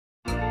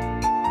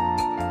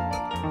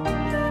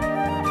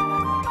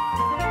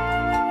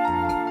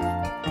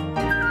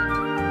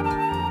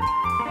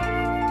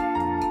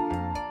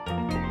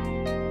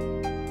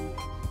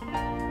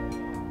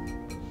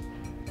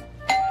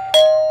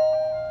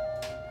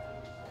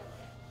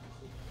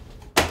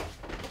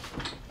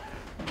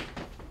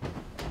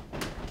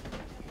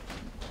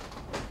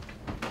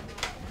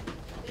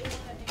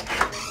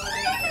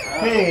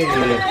Hey,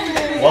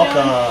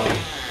 welcome.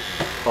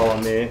 Follow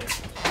me.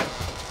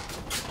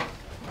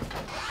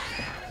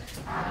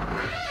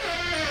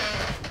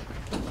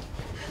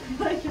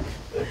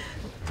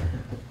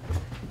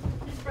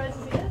 Surprised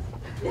to see us?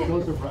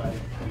 No surprise.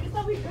 You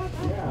thought we drove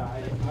by? Yeah,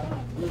 I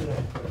really like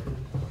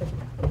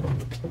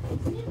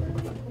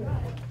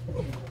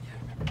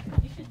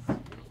You should.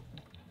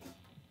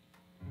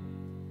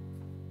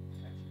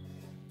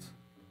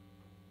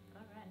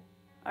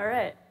 All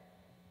right.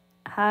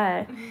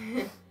 Hi.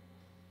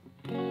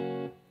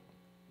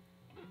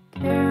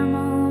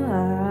 Caramelize,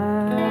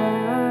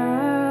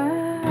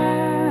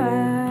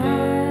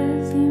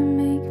 you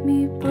make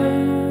me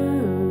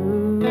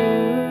blue.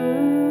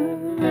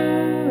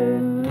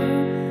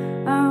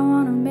 I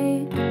wanna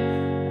make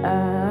a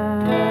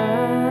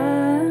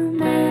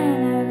man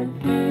out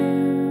of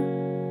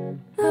you.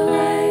 The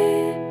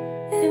light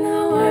in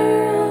the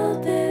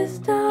world is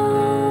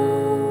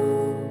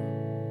dull.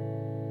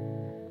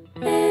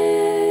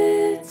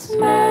 It's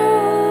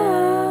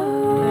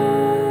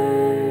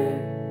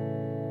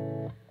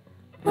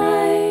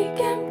like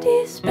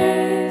empty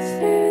space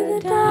through the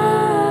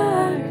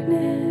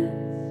darkness.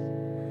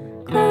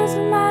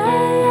 Closing my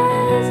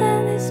eyes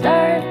and they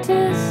start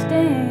to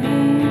sting.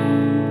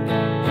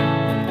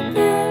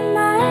 Feeling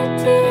my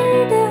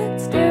tear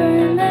ducts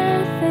doing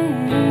their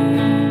thing.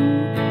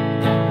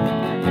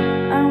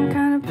 I'm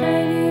kinda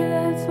pretty,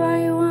 that's why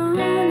you want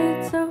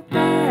it so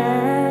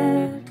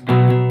bad.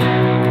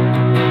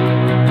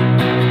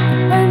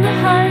 When the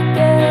heart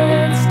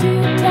gets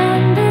too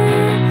tender,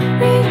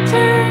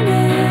 return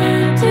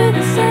it to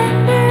the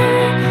sender.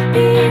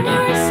 Be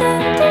more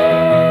centered.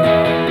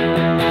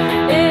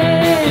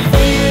 If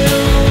you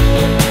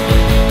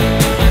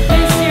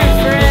miss your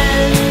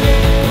friend,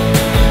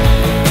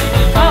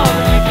 call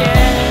them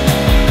again.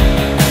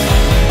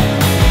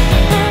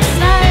 Last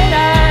night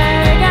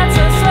I got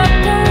so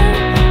swept up,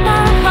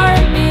 my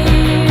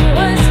heartbeat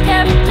was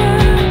kept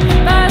up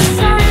by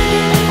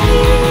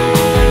something.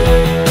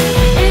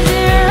 Is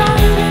it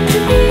wrong meant to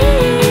be?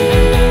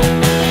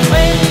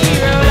 When we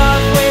rode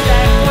off way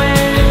back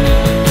when,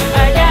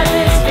 I got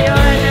this feel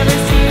I'd never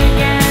see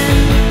again.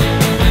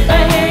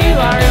 But here you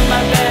are in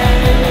my bed,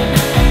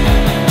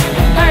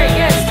 heart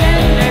gets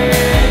tender.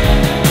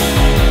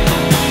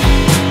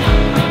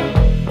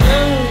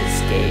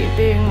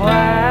 Escaping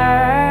wide,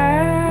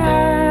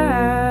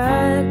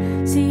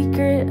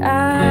 secret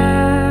eyes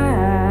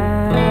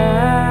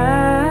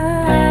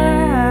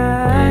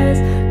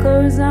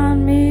close on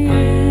me.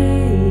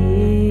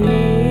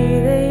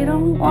 They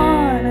don't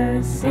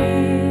wanna see.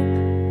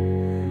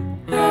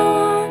 I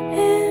want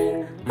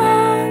in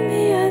on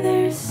the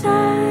other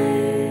side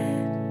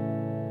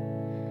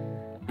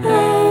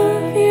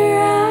of your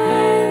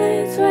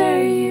eyelids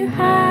where you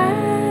hide,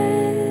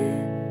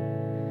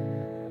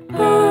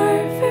 or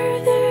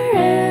further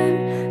in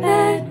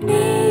that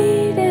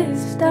need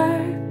is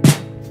dark.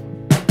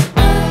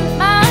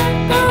 My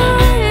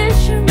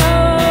boyish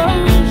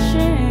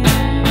emotion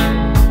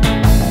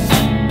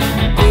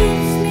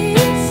keeps me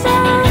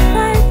soft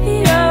like the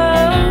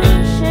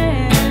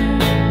ocean.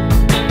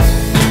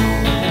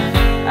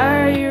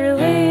 Are you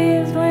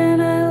relieved when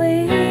I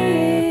leave?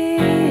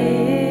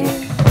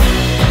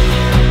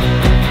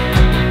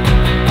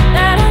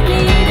 That I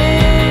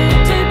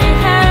needed to be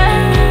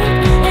had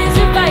is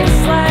advice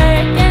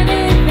like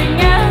anything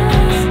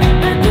else,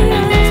 but the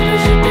others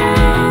push it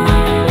down.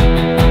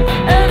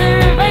 Other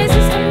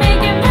advices to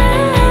make it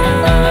mad.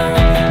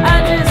 I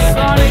just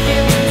wanna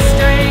give you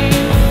strength,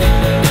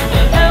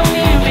 help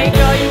me make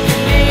all you can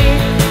be.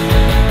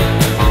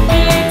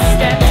 The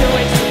extent to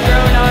which you've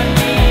grown on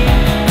me,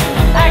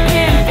 I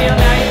can feel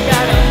now you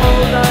got a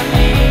hold on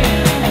me.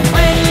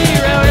 When we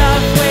rode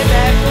off way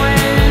back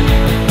when,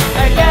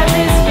 I got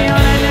this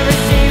feeling I'd never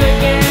see you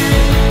again.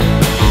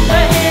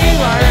 But here you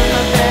are in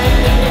my bed,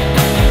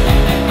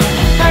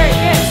 heart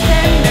gets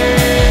tender.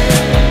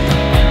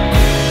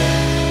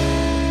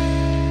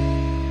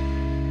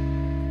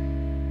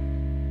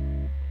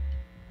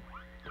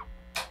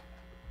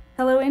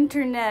 Hello,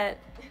 Internet.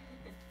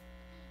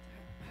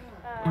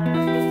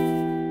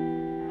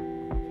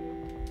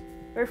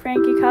 We're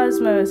Frankie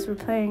Cosmos. We're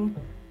playing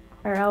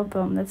our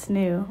album that's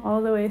new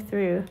all the way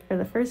through for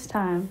the first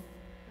time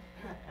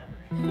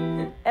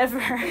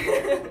ever.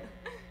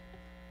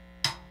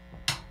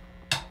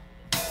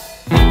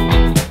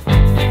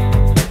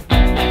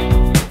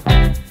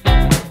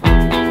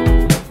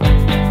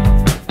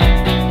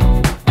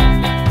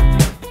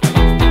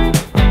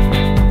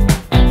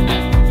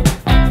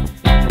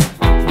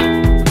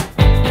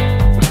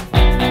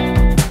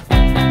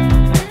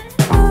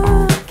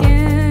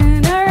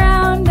 Looking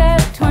around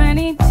at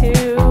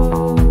 22,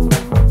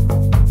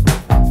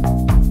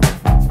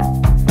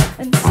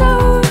 and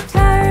so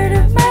tired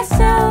of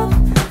myself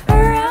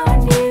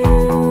around you.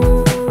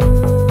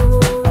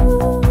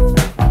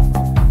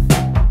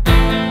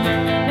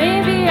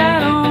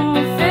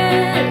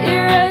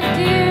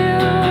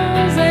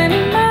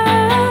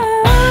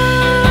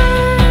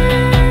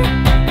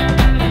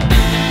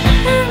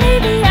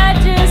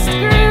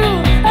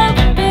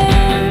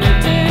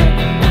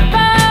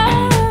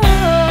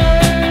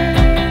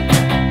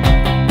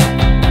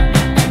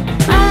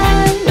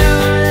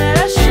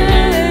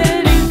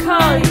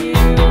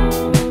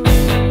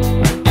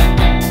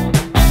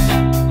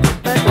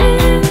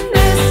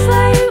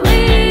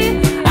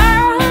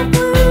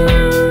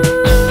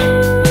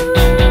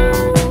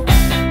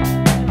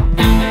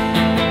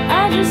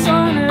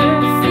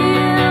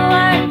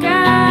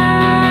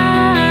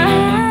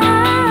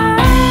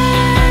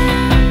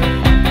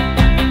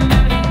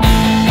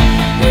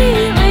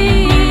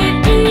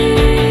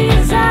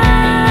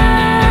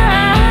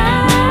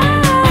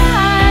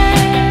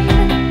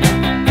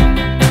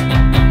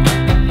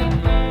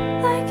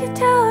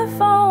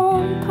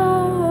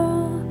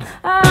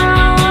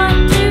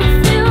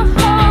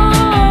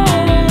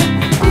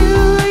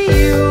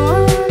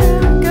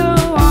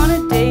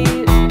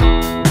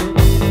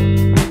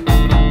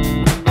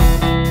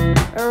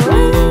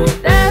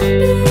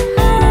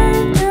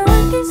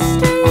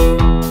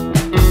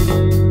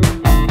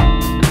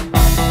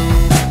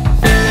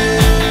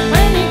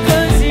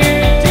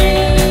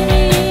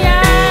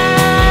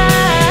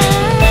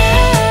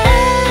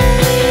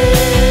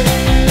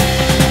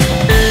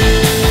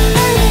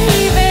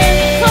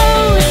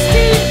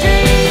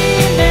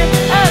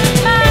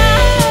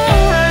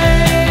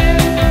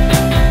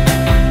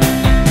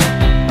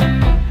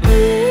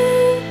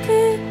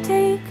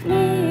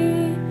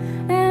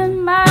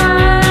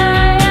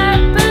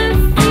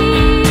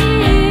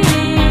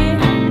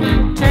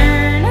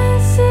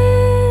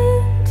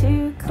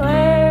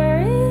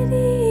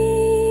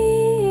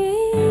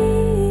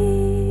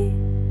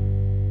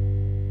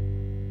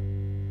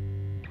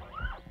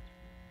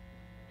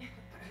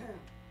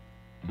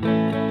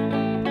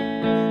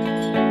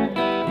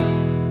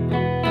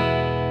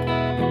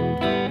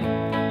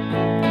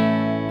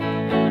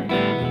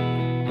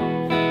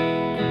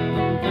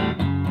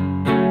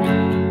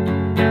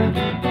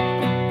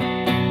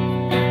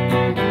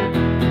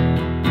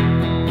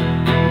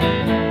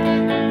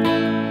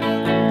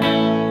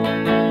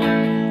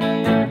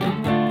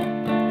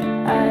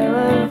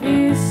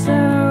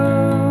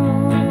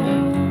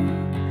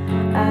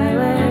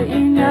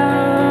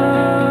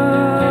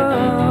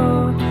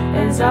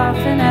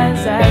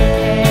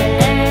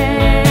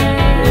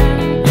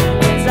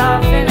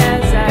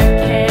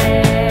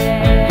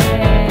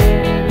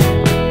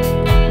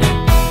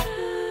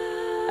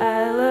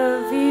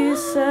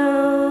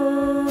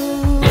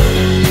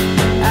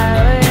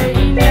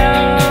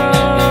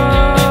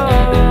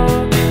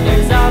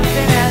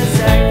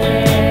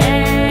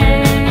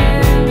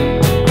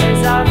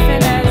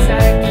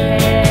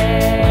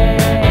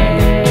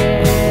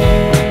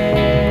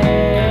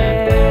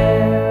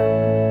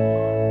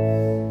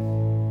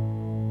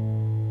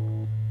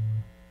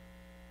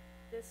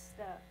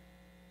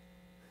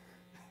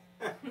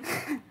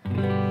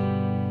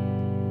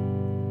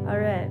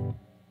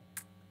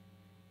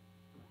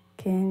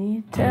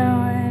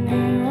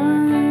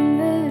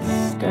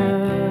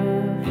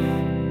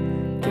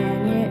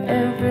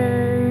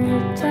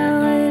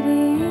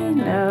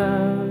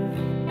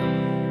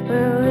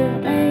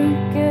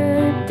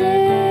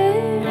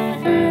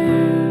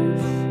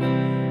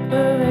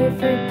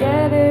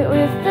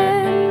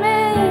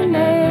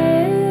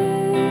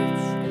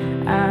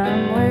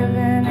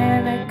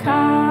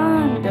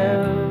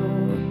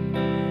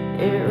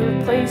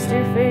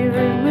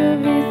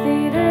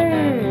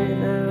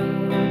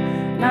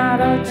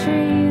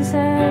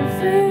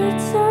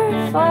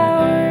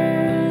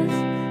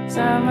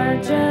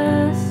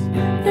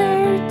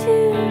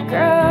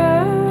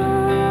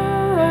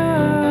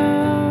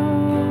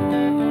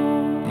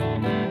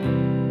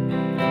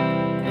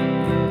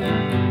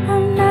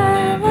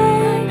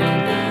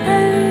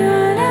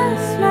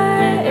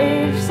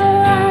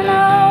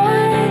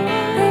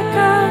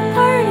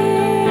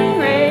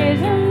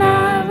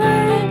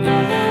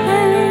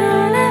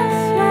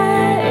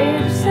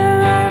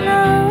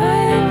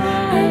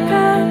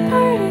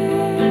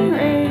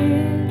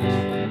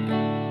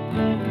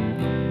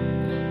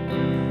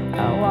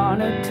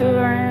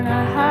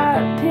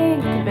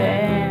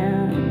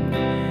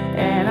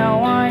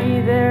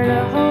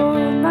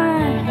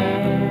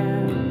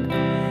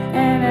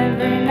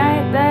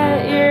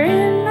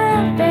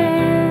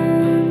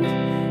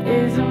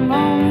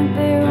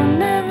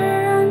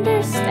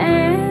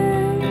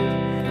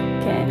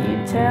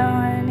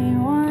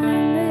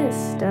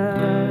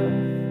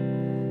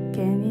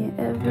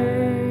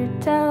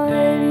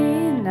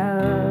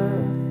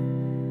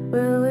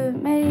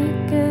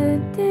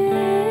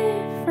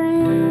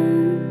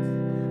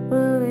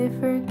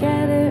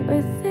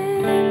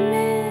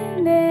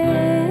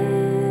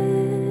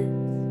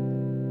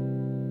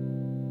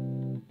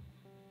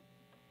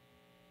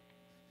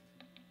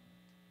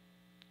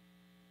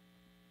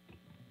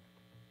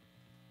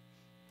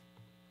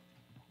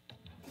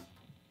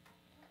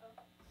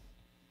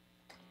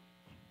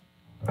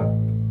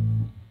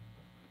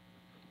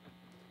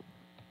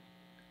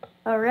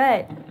 All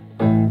right.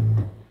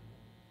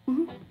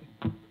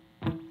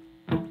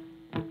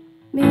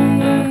 Me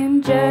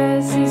and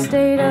Jesse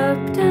stayed up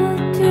till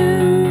 2.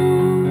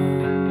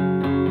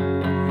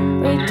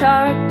 We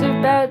talked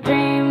about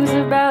dreams,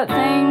 about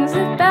things,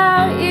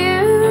 about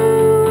you.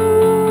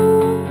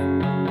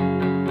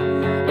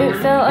 It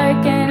felt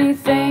like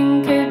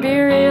anything could be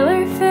real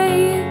or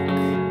fake.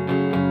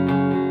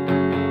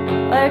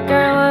 Like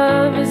our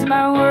love is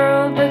my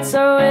world, but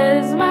so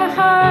is my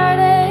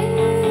heartache.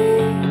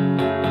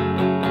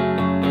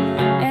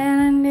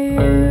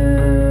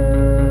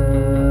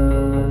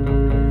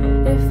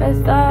 I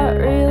thought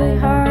really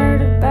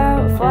hard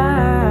about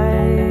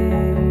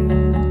flying.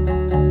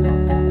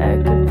 I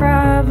could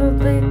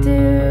probably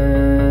do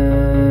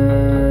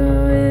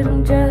it.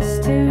 I'm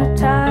just too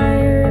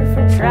tired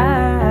for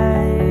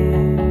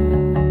trying.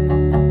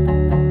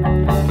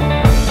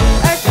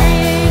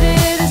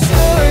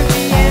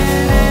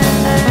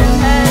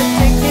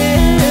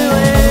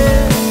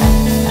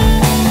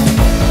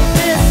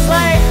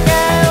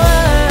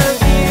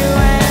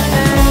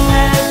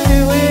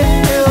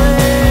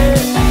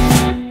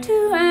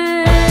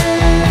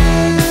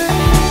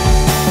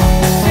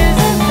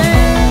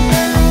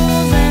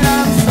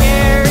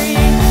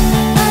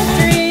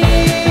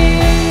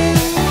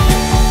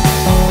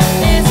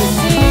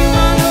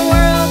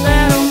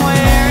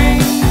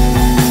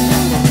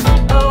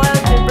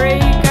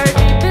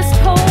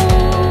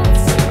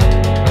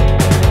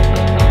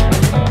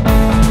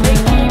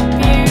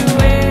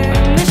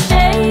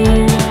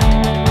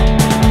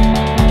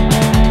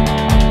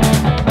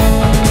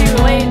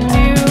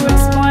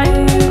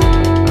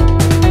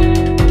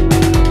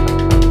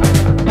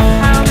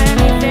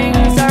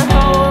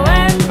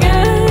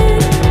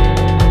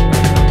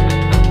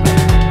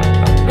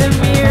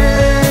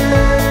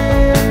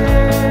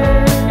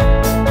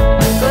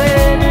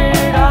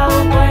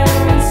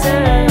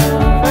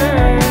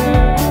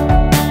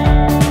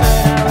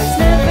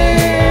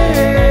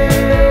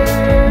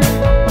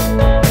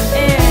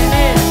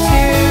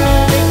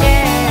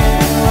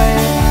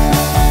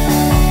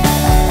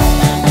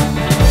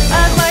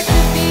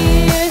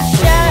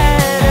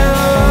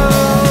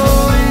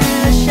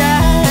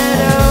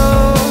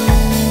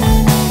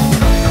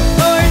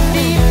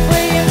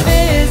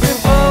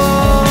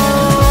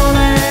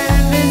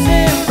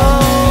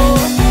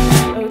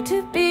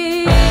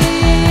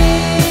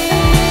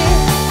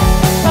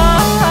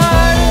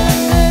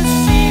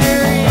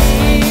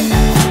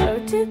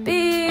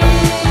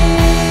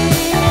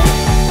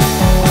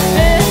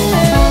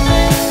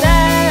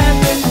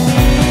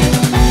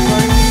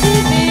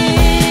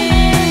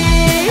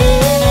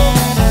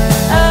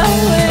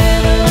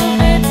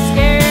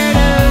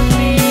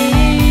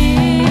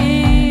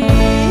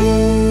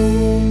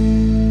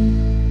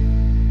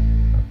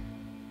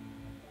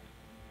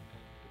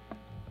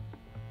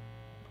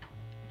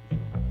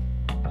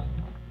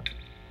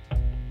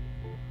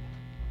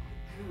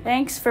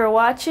 Thanks for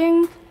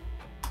watching.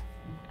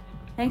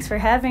 Thanks for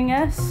having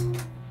us.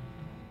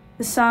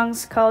 The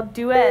song's called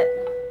Duet.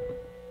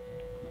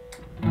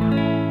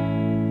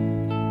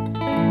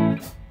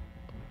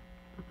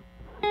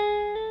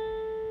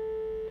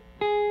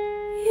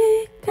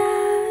 You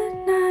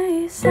got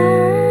nice eyes,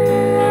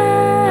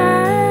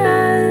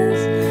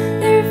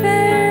 they're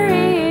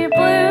very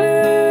blue.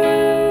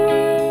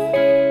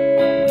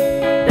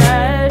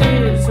 That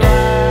is why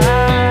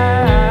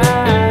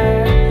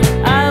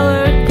I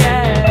look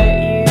at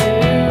you.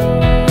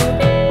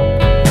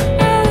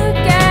 I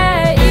look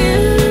at you.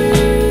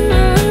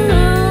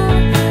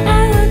 I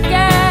look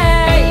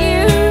at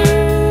you.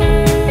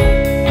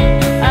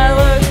 I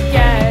look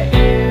at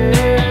you.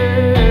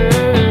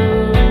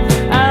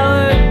 I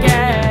look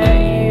at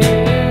you.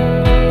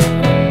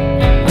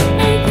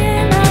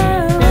 Making a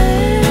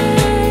list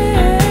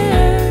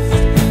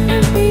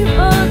of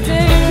people to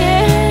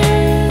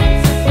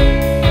kiss.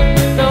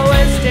 The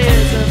West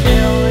is a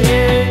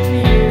billion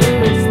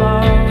years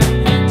long.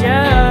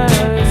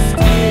 Just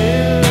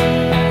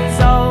use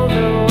all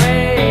the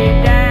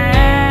way down.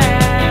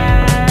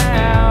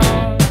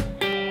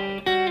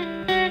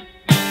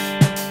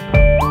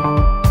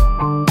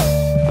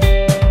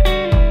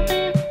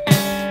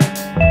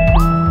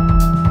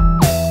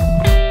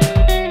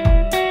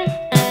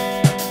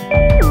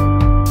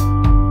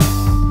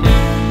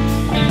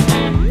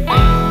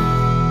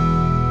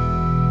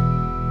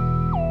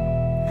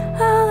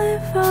 I'll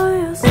live for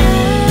your soft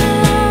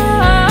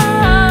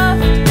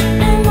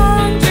and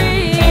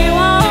laundry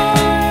warm.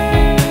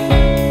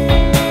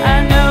 I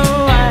know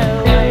I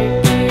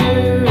like you,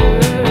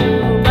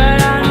 but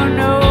I don't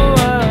know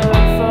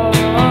what for.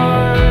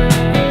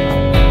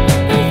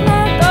 If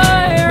my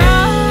boy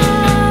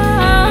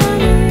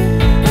Ronnie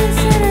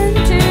listening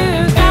to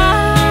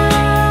Connie,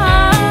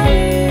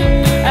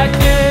 I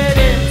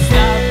couldn't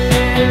stop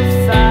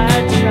if I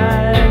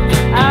tried.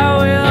 I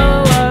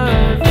will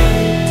love you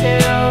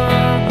till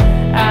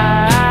I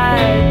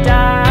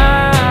die.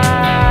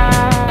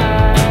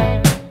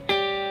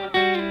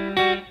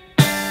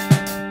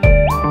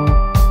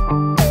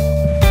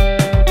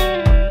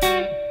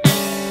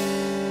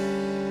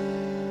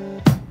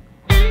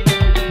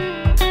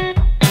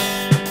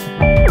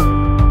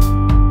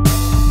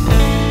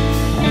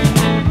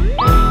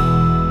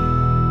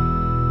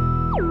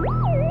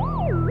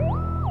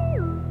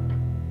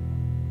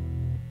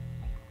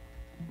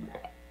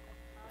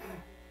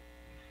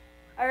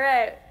 All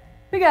right,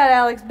 we got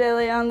Alex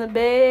Bailey on the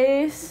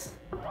bass.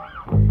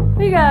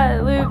 We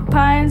got Luke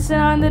Pineson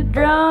on the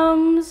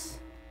drums.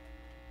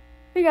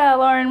 We got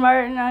Lauren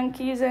Martin on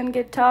keys and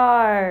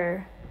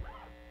guitar.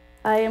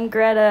 I am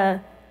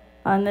Greta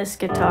on this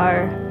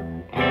guitar.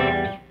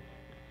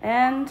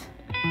 And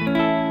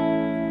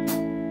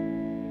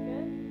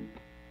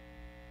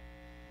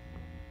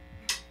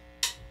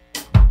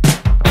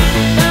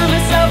found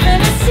myself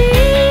in a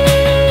scene.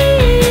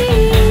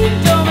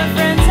 Told my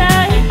friends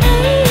how you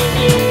hate.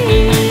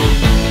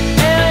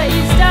 They let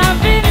you stop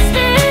and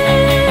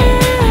stare.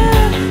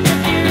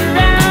 Look you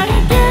around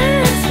and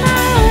get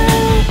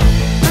smile.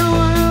 No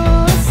one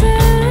will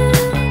listen.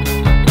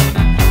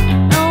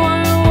 No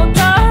one will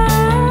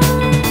talk.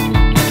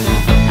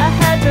 I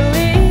had to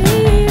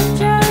leave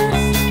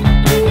just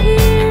to hear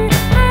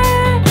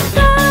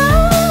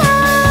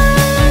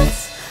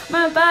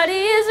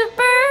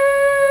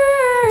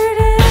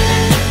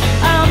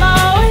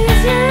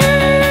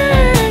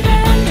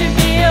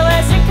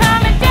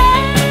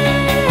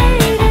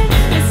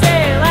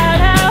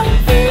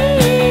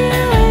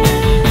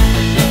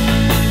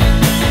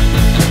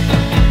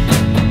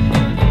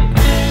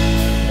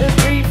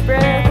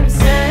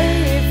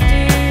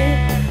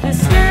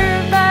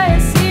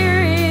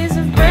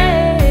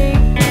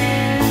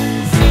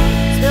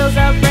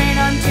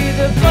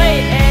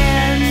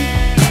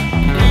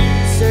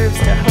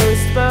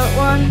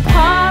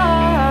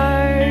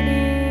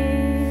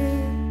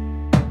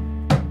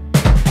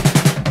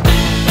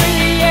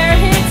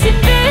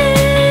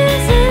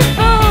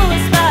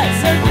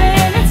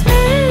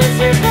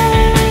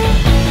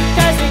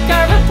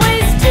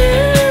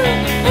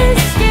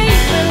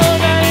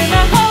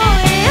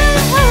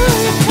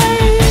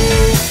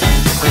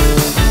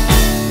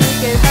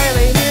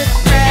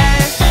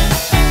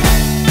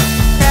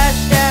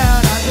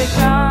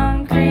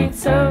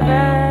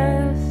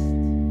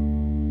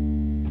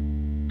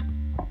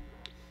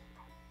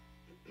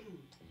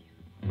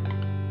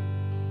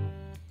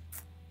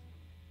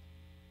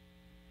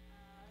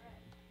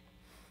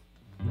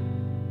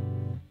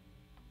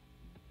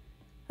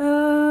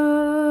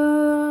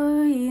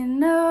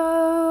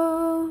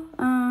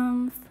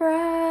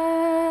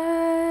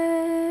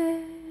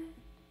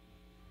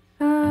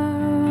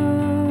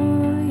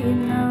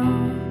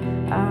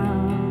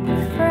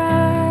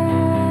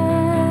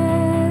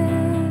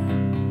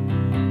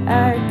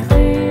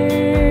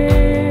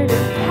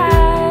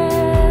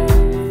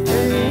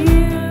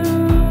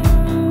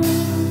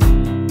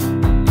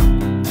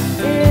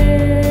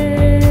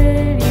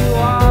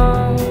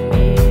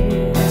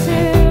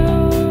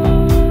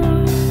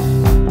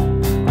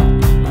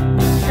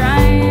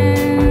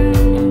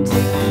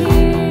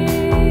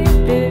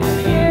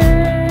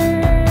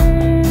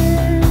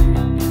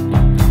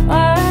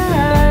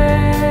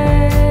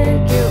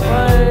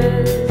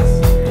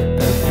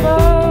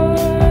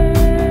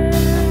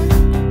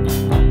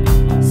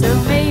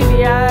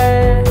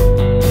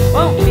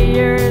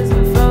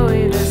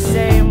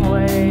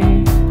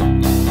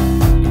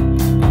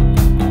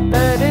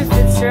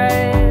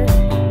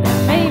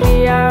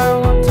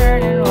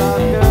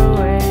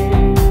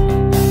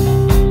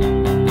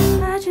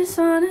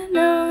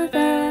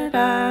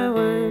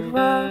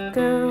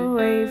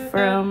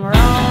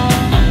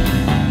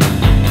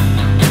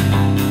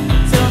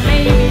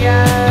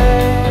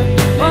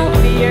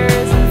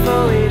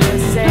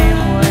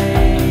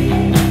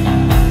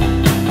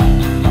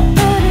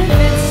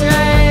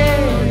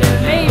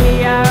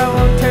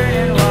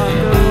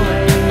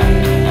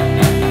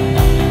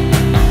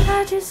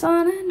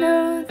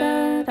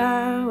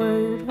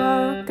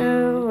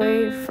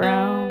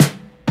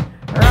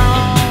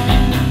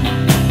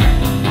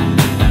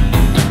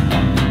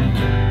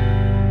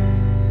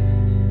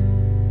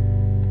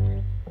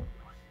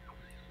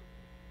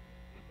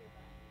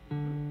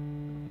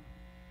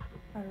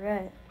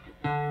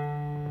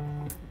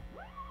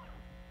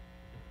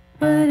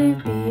to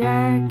be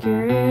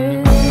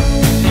accurate,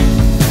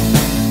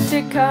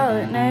 to call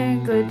it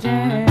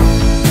negligent,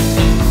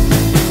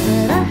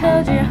 but I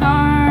held you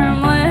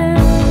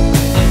harmless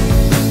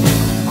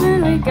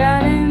when we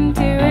got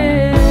into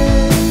it.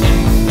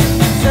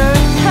 So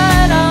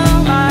cut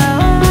all my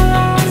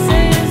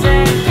losses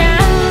and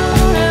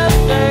count up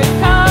the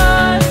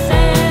costs,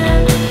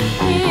 and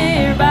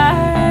hereby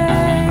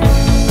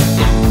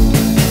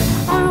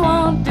I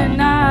won't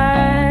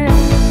deny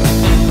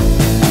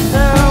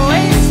the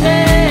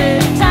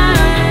wasted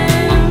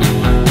time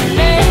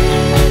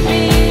made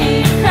me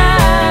cry.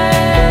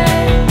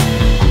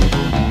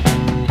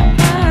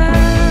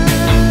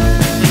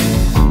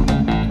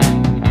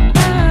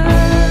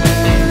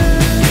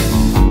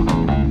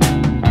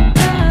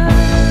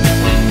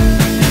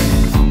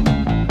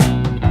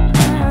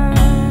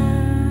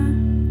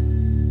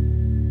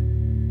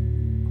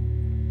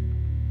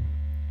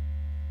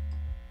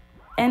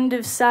 End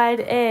of side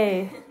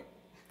A.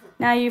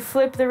 Now you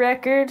flip the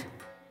record,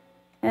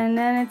 and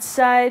then it's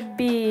side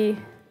B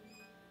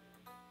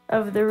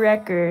of the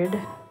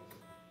record.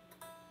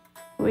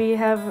 We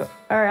have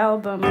our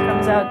album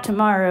comes out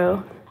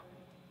tomorrow.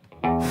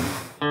 I'll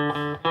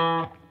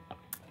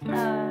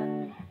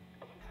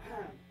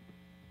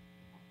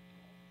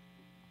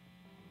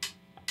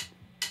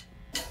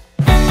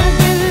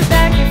give it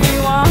back if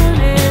you want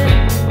it.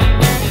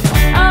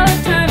 All the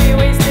time you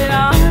wasted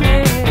on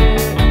it.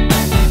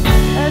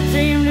 I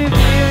dreamed of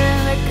you in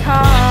the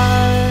car.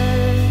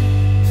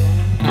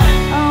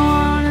 I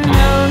wanna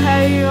know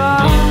how you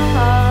are.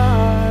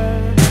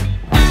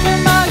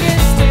 From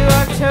August to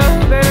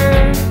October,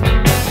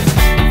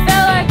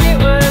 felt like it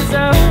was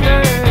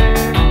over.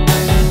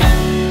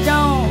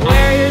 Don't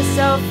wear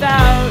yourself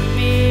out,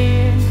 me.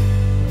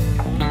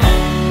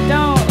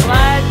 Don't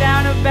lie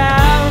down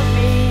about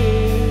me.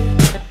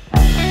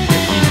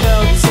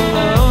 Felt so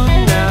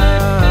alone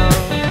now,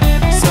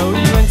 so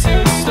we went to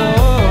the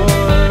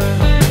store,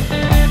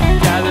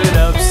 gathered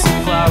up some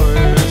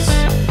flowers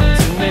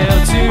to mail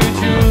to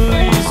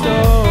Julie's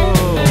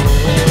door.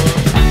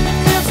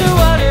 Feel so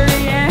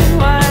watery and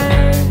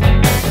white,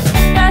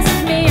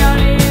 passes me on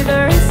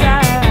either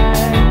side.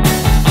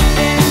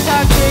 Didn't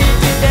talk to you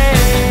today,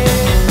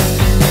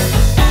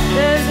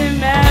 doesn't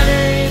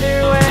matter either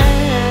way.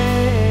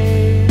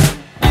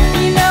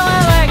 You know I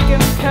like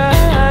 'em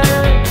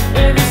cut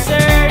with a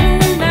certain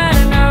amount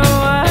of know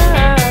what.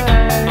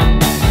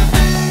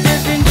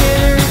 Dip into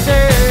the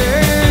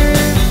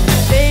reserve,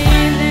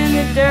 bathe in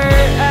the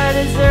dirt I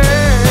deserve.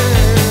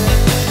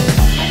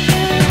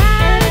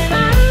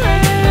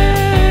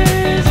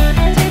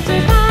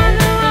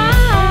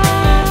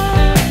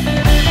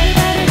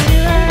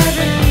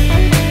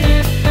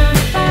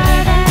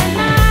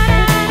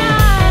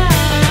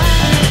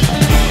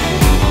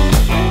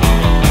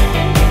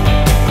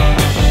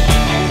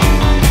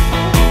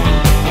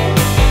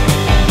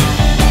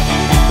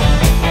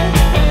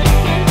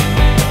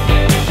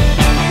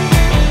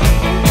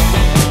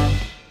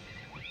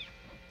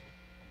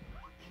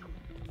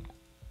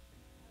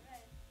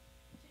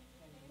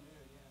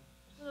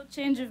 Little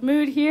change of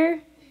mood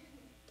here.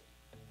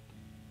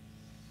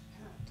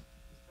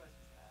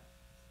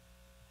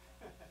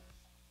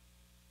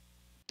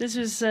 This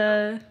was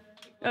oh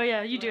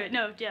yeah, you do it.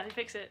 No, yeah,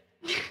 fix it.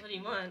 What do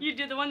you want? You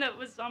do the one that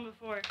was on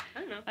before. I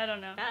don't know. I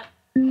don't know. That.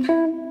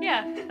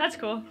 Yeah, that's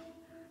cool.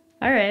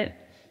 All right.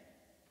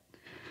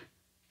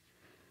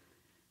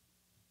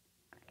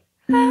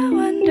 I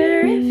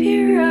wonder if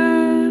you're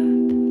up.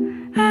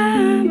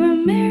 I'm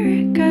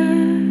America,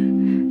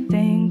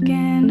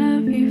 thinking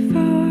of you for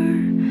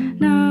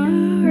no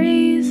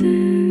reason.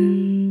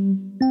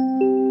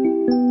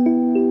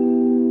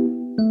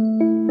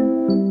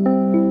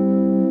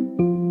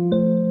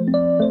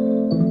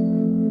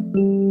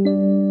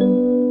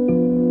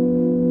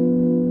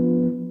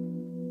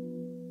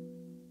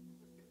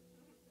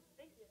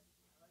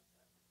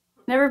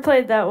 Never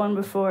played that one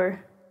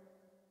before.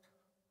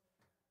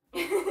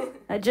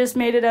 I just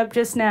made it up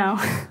just now.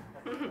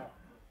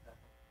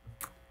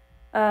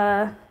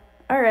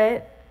 All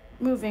right,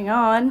 moving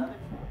on.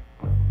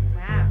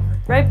 Wow.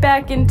 Right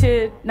back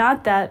into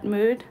not that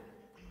mood.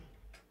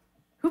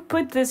 Who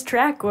put this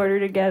track order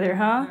together,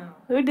 huh?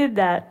 Who did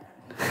that?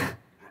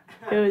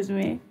 It was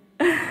me.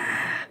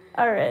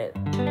 All right.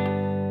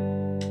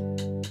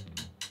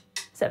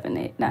 7,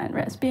 8, 9,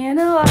 rest being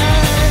alive.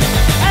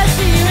 I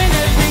see you in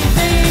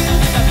everything.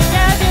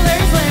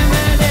 Vocabulary's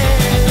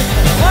limited.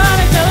 I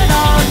wanna tell it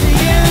all to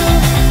you.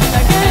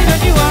 How good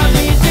don't you want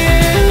me to?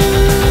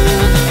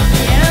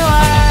 Being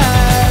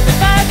alive.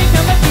 If I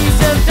become a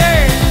piece of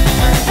dirt,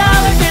 for a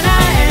dollar can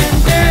I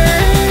endure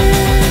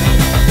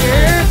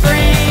your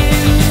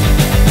brain?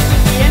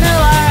 Being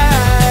alive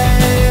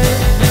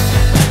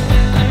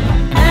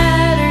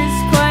matters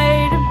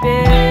quite a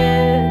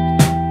bit,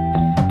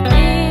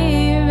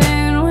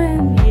 even when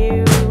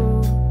you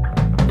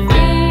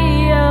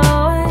feel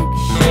like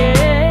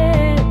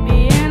shit.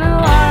 Being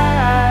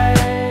alive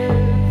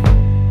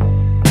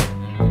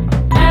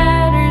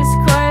matters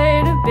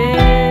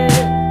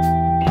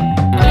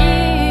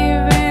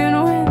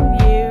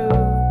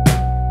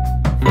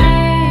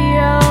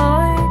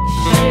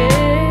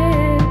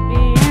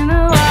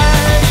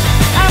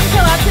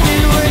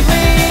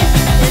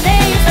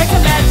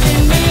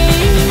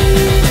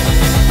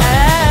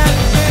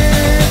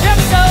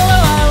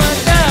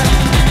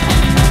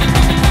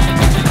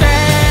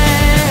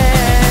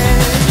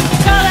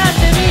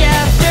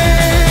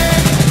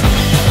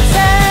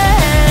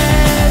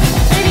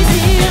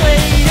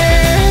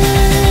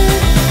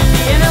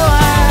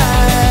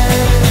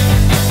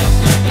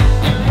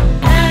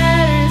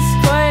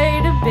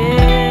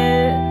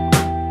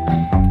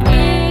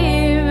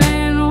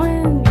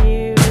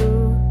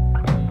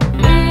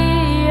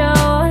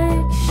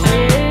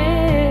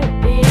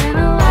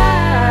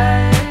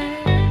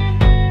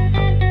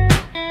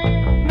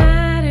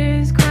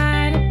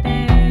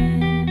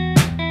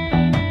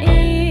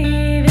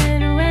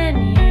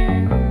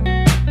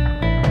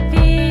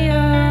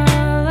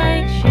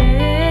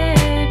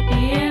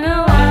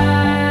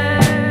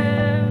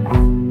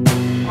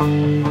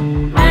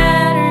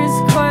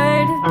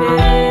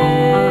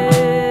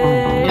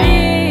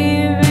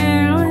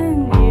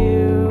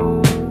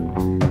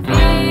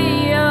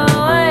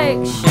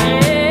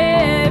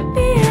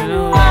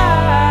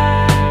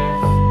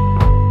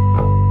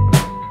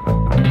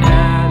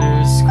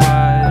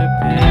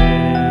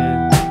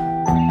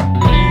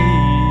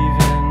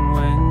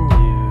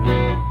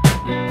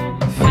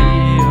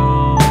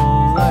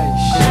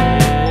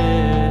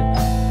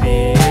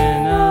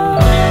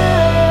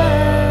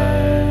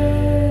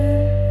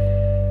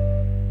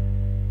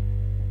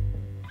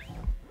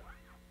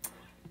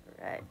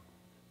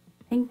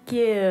Thank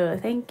you.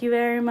 Thank you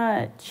very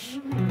much.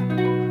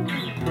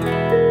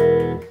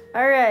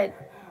 All right.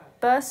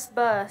 Bus,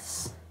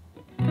 bus.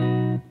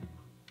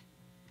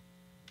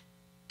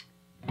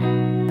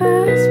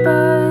 Bus,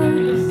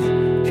 bus.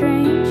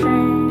 Train,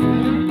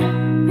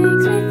 train.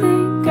 Makes me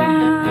think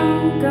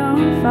I'm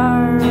going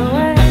far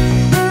away.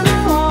 And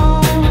I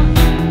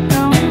won't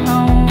go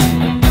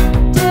home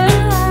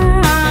till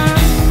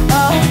I'm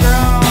all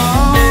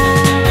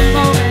grown.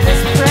 Moment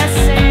is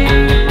pressing.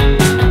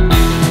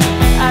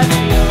 I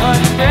feel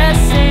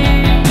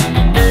undressing.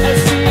 I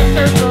see a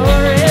purple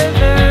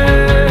river.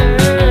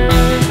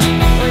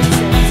 Waves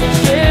to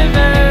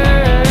shiver.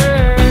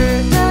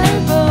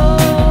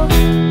 Double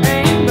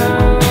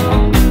rainbow.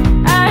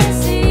 I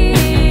see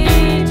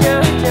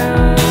JoJo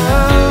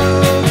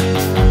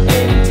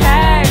in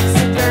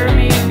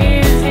taxidermy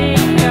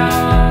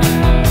museum.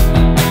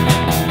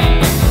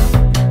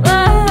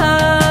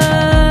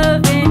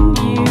 Loving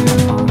you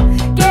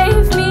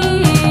gave me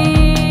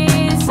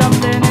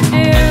something to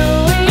do.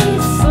 We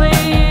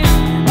sleep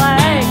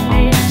like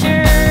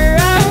nature.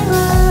 I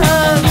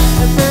love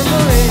the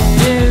purple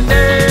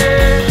river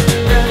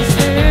runs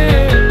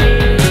through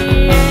the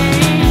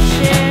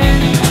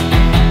ancient.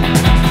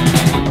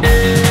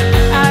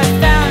 I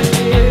found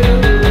you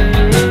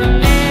in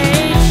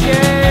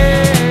nature.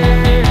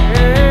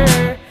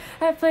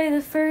 I play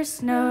the first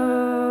note.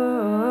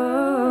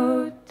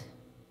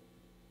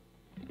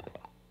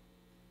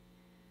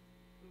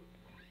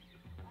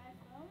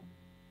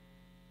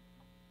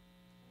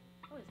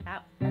 Oh, is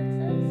that what that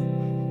says?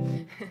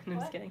 No, I'm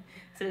just kidding.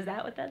 So is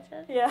that what that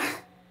says? Yeah.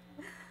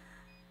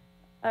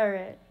 All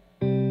right.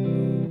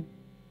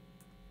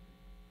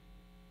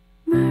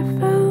 My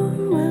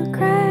phone will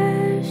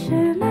crash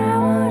and I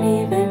won't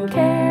even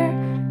care.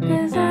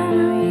 'Cause I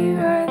know you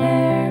are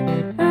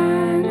there. I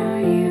know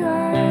you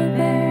are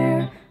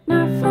there.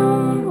 My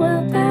phone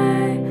will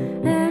die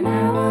and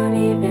I won't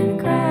even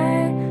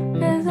cry.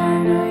 'Cause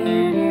I know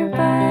you're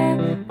nearby.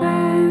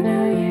 I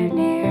know you're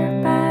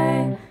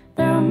nearby.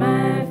 Throw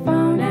my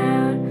phone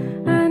out.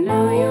 I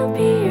know you'll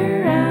be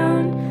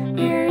around.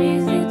 You're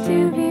easy to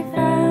be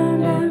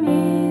found. I'm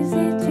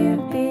easy to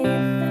be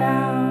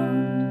found.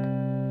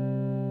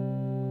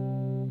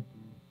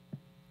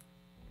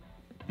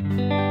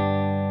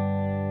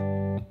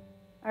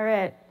 All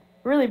right,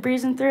 really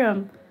breezing through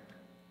them.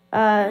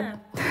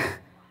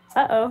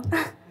 Uh-oh.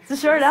 It's a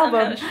short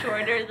album. Somehow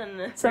shorter than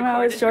the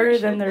Somehow it's recorded shorter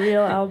version. than the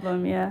real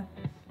album, yeah.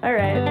 All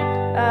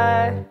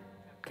right.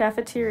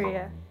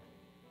 Cafeteria.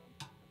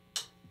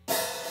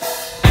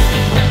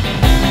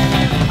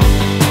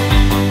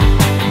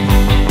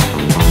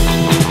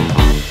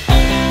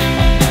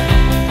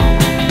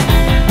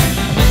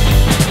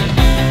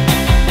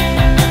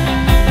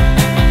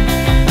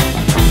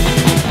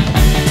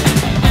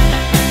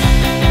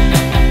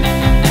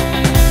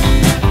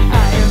 I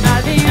am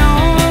not the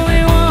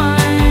only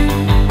one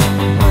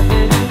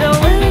under the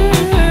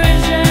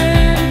delusion.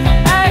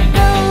 I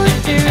go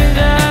to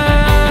the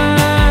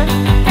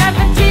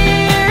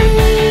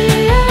cafeteria.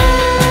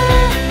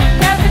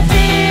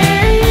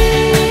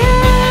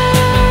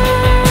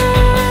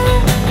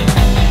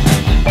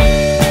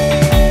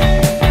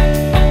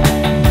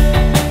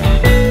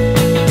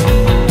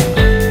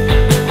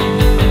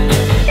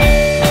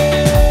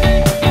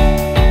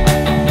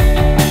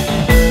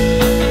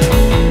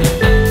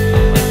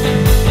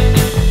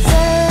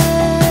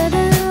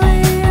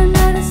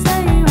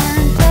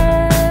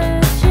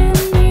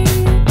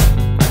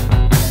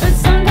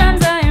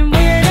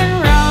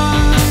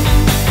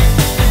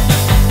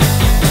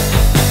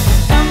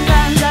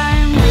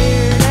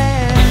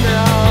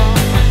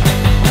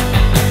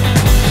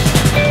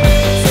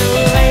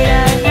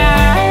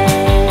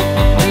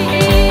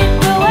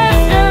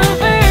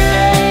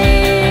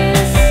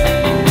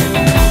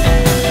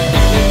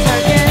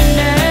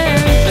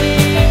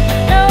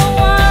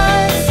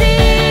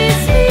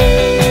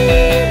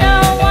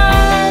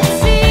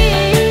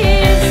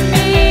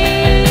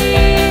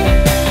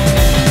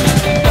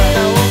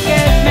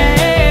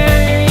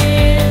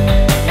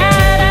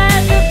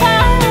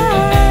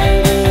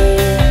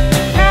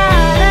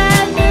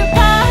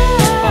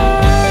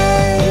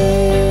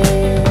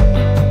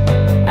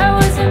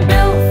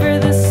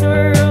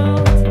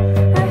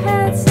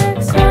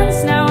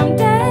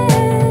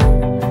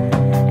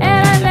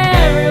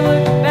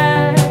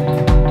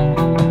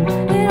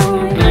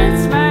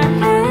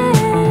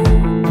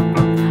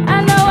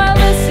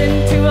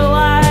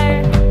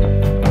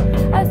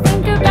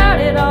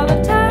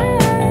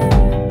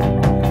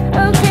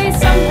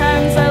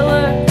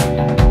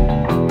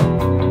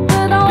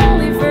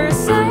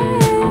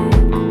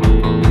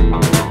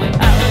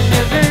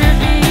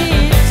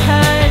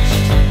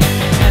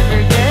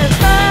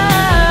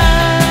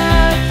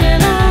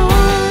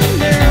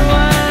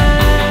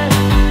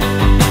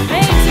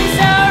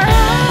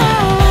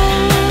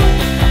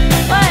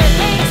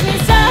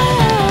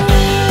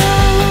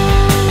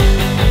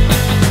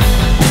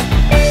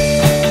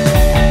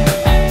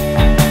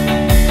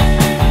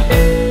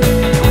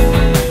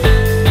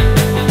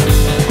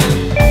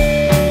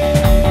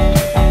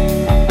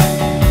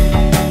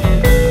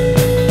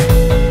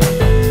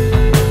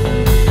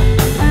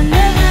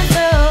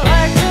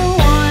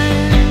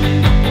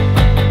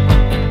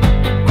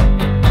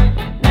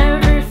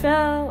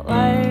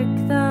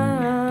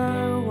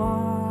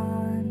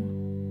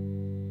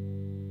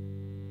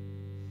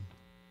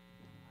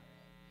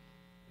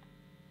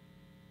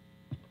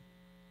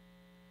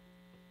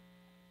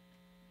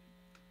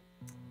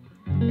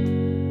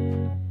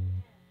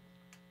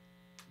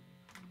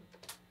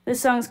 This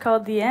song's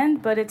called The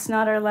End, but it's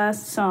not our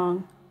last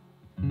song.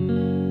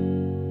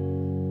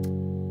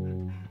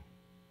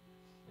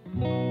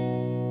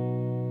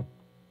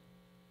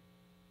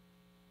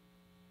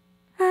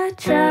 I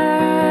tried,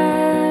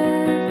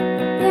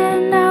 yeah,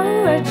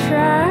 no, I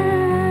tried,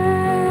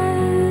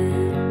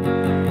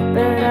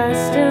 but I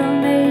still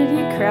made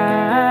you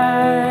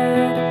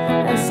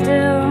cry. I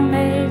still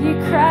made you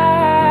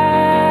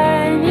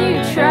cry, and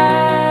you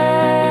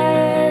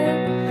tried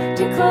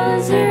to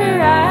close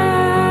your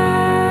eyes,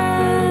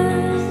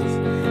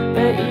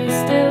 but you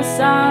still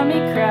saw me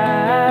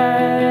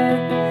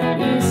cry.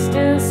 You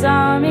still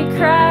saw me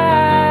cry.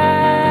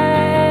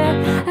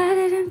 I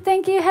didn't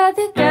think you had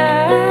the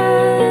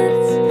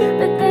guts,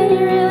 but then you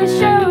really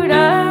showed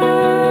up.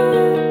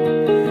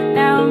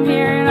 Now I'm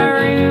here in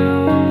our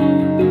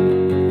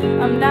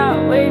room, I'm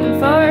not waiting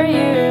for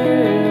you.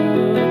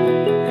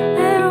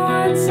 And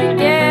once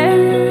again,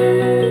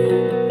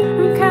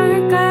 I'm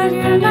kinda glad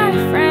you're my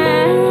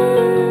friend.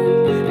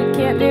 We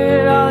can't do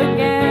it all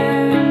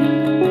again.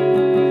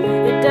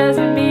 It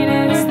doesn't mean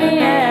it's the end.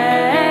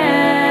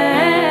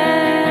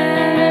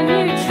 And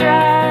you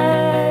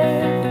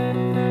tried,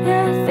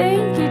 yeah, I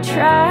think you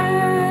tried,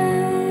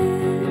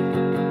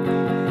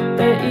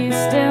 but you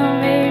still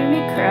made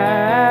me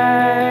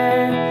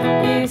cry.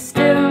 You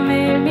still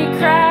made me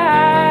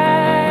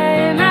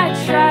cry. And I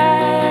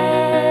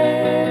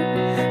tried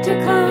to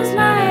close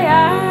my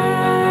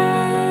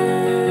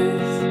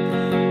eyes,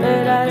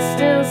 but I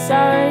still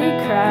saw you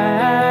cry.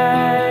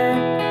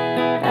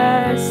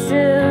 I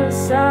still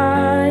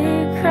saw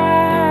you cry.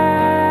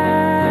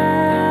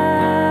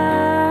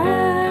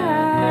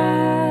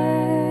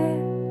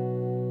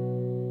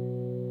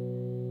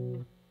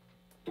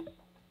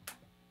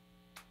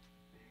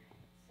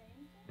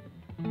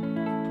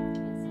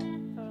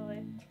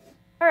 Totally.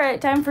 All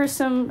right, time for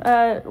some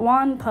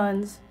Juan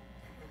puns.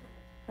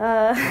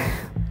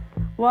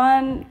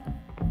 One,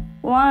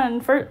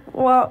 well,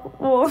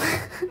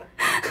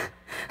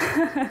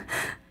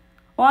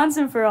 once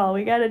and for all,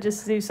 we gotta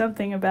just do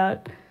something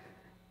about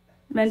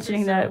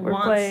mentioning that we're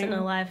once playing. in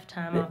a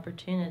lifetime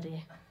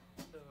opportunity.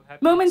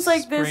 Moments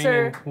like this Spring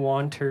are, and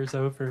Wanters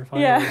over.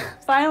 Finally. yeah,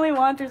 finally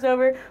Wander's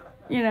over,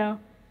 you know,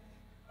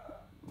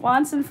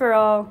 once and for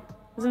all.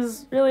 This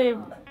is really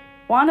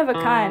one of a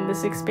kind,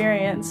 this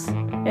experience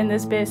in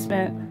this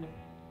basement.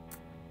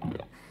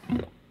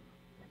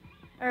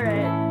 All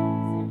right.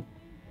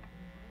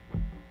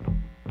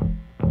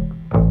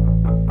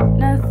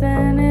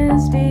 Nothing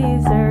is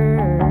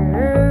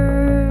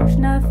deserved,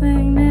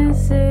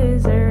 nothingness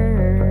is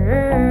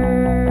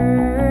earned,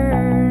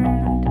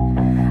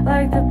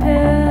 like the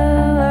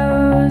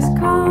pillow's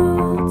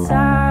cold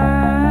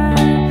side,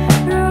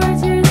 the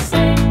words you're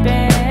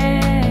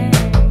sleeping,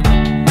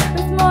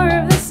 with more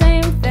of the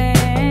same thing.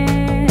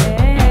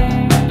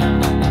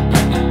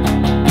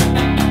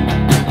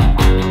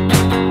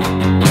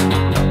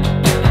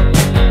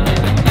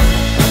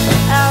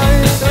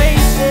 Hours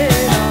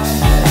wasted on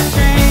the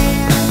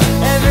train,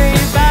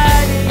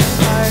 everybody's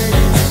heart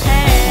is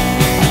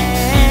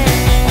pain,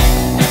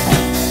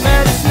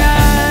 but it's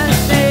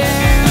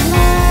nothing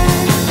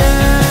like the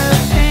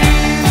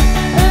pain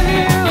of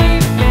your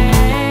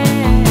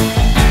weeping.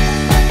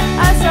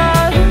 I saw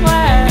them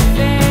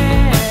laughing.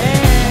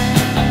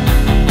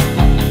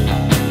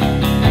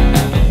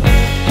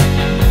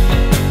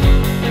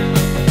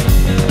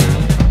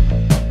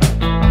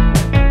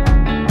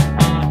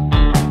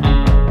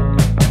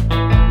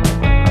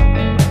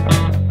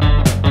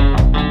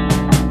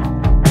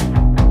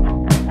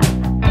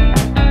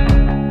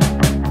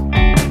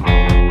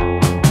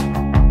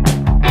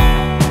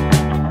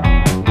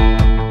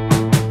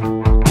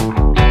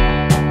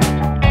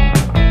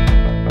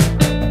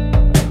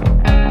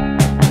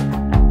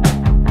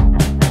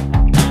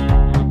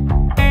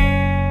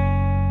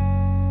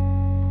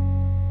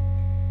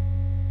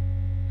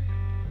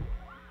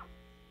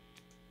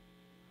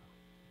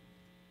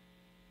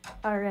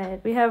 All right,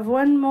 we have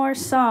one more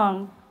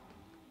song.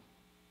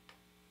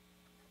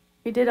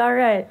 We did all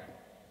right.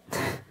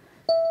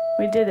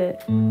 We did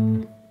it.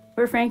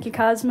 We're Frankie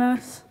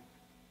Cosmos.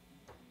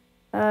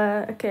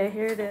 Okay,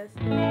 here it is.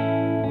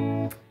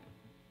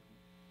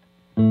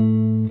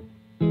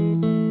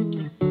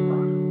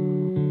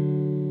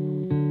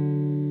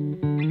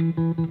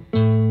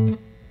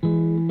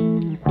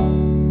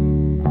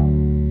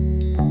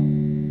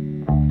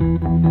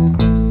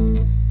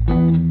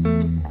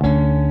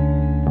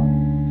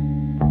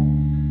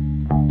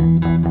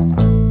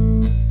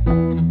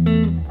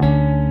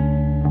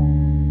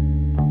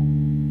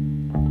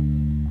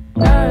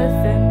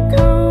 Nothing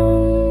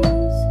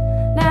comes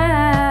natural.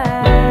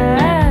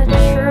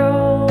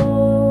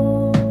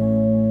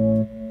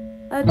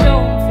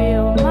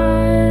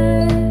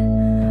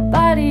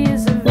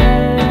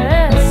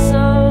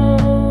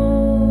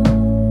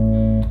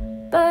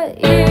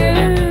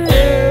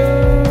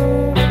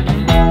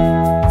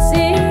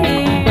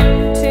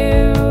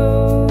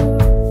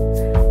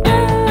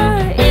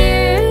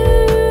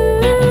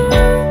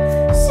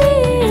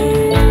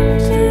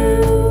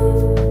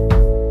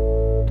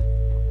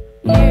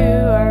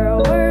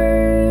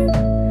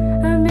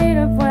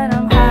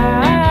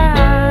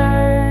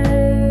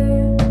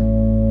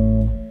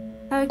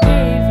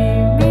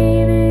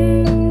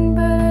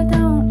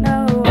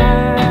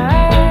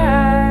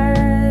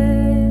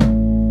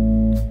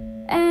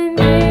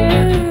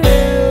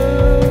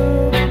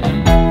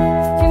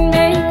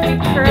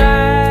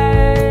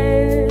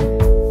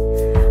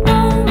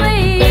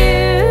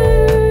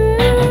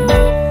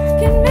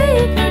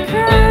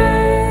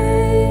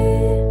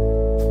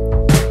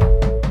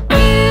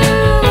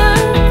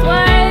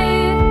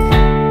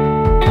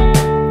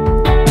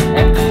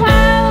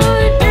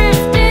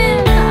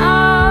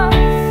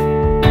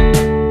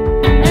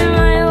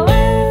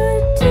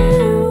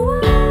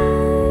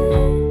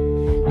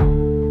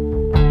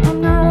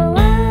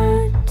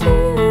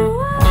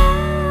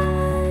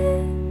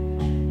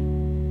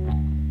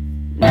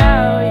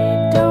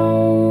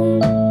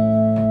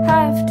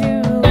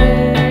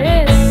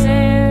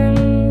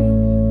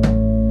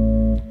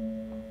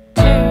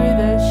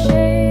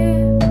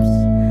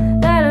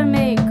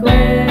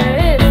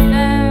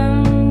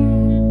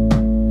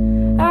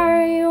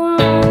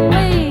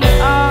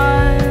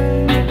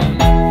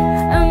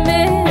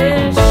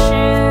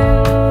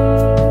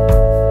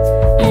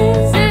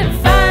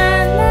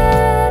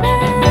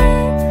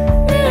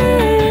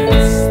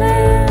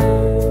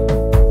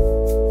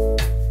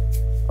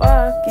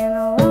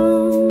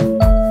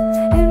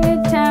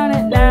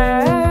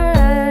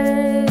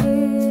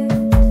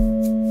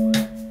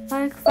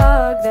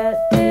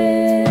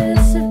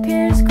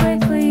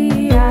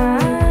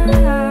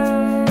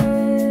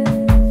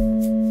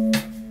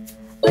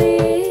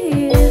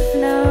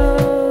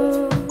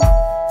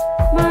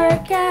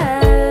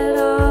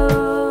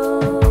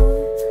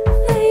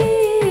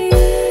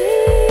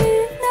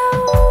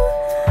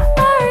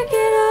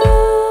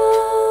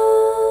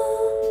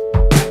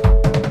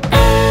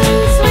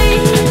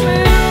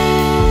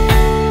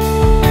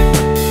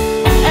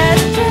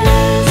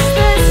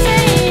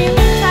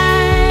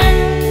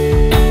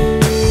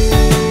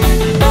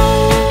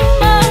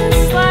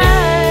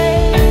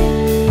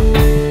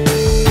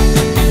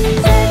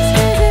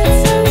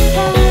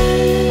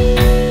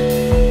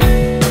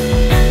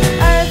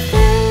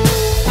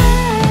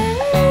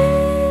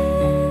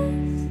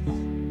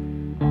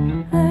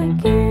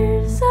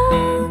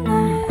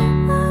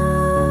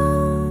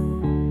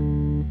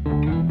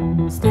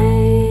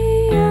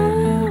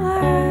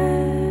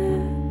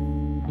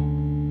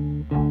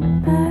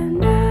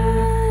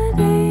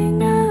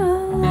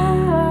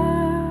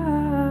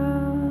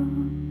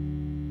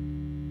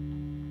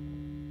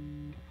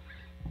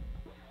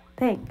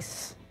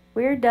 Thanks.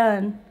 We're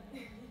done.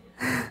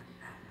 Hey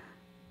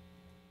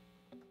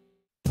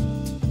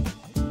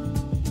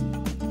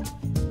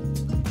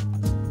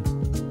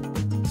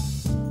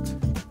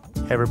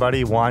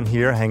everybody, Juan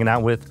here, hanging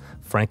out with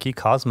Frankie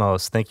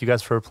Cosmos. Thank you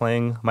guys for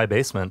playing my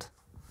basement.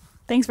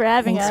 Thanks for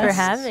having us. Thanks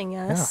for having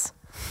us.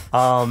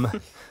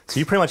 So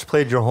you pretty much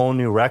played your whole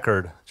new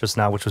record just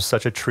now, which was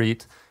such a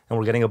treat. And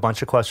we're getting a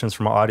bunch of questions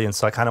from our audience,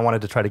 so I kind of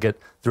wanted to try to get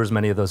through as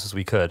many of those as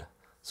we could.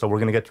 So we're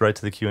going to get right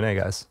to the Q&A,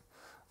 guys.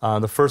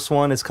 The first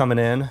one is coming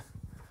in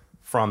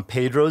from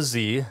Pedro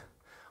Z.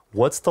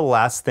 What's the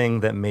last thing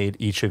that made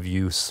each of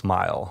you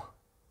smile?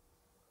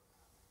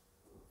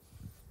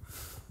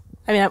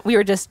 I mean, we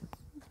were just.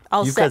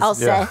 I'll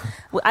say.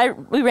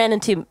 We ran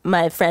into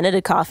my friend at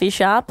a coffee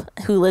shop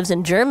who lives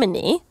in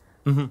Germany.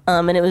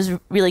 And it was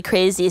really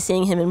crazy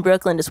seeing him in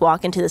Brooklyn just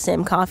walk into the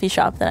same coffee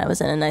shop that I was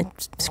in, and I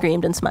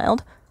screamed and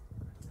smiled.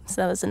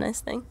 So that was a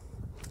nice thing.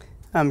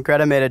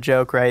 Greta made a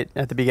joke right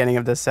at the beginning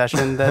of this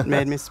session that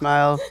made me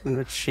smile, in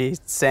which she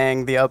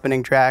sang the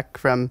opening track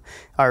from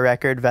our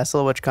record,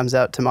 Vessel, which comes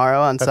out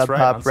tomorrow on Sub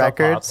Pop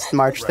Records,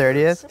 March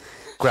 30th.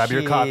 Grab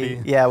your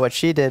copy. Yeah, what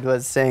she did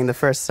was sing the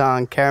first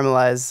song,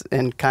 Caramelize,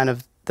 in kind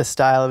of the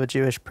style of a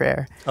Jewish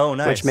prayer. Oh,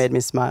 nice. Which made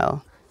me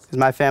smile. Because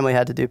my family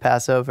had to do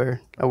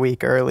Passover a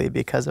week early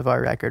because of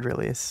our record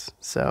release.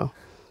 So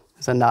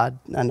it's a nod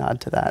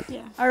to that.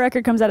 Yeah. Our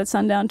record comes out at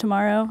sundown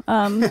tomorrow.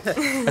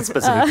 At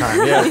specific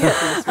time,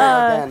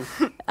 yeah.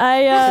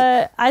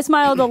 I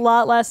smiled a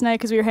lot last night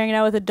because we were hanging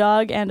out with a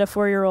dog and a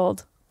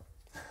 4-year-old.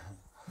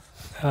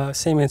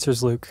 Same answer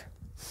as Luke.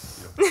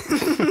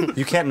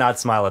 You can't not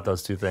smile at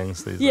those two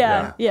things.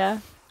 Yeah.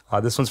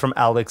 This one's from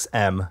Alex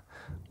M.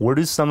 Where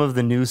do some of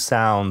the new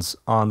sounds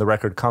on the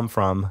record come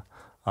from?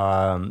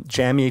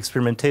 Jammy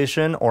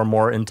experimentation or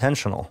more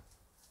intentional?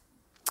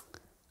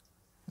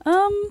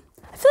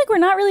 I feel like we're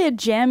not really a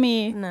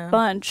jammy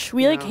bunch.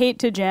 We hate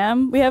to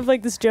jam. We have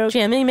like this joke.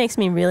 Jamming makes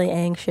me really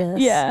anxious.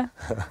 Yeah.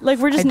 Like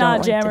we're just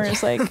not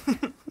jammers.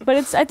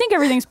 But I think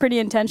everything's pretty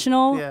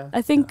intentional. Yeah.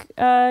 I think,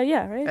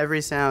 right?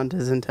 Every sound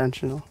is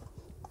intentional.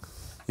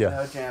 Yeah.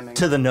 No jamming.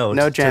 To the note.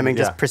 No jamming,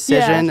 just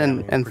precision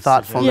and precision.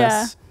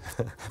 thoughtfulness.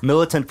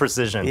 Militant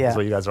precision is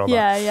what you guys are all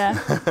about.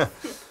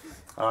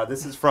 Yeah.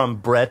 This is from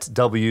Brett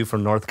W.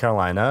 from North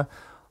Carolina.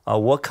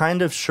 What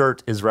kind of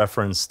shirt is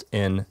referenced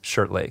in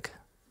Shirt Lake?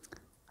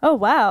 Oh,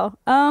 wow.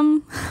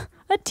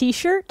 A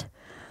t-shirt,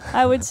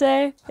 I would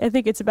say. I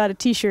think it's about a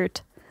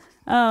t-shirt.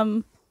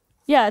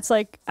 Yeah, it's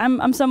like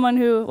I'm someone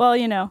who,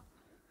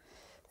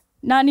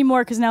 not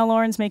anymore because now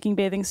Lauren's making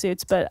bathing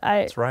suits, but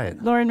That's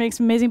right. Lauren makes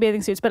amazing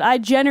bathing suits, but I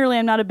generally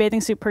am not a bathing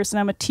suit person.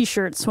 I'm a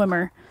t-shirt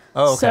swimmer.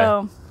 Oh, okay.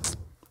 So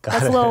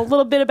that's a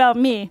little bit about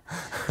me.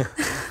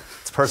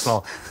 It's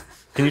personal.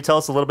 Can you tell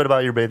us a little bit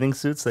about your bathing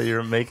suits that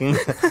you're making?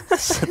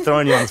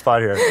 Throwing you on the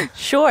spot here.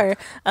 Sure.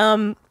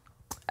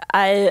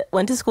 I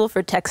went to school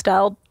for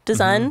textile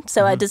design,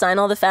 so I design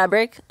all the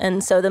fabric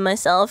and sew them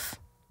myself,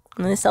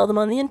 and I sell them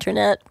on the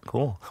internet.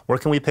 Cool. Where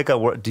can we pick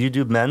up? Do you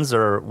do men's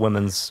or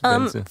women's?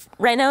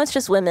 Right now it's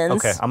just women's.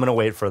 Okay, I'm gonna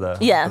wait for the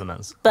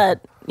men's.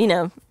 But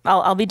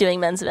I'll be doing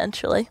men's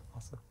eventually.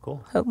 Awesome.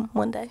 Cool. Hope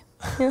one day.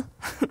 Yeah.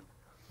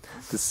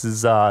 This is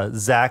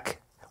Zach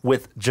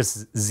with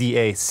just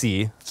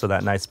Z-A-C, so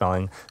that nice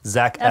spelling.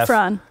 Zach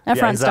Efron.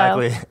 Efron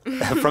exactly.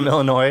 From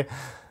Illinois.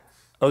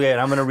 Okay,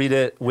 and I'm going to read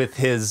it with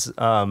his,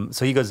 so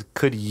he goes,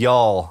 could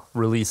y'all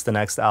release the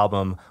next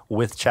album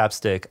with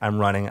Chapstick? I'm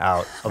running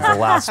out of the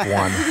last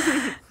one.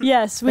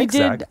 Yes, we Thanks,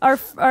 did.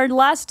 Zach. Our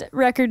last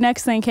record,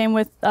 Next Thing, came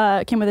with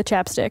a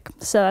Chapstick,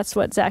 so that's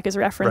what Zach is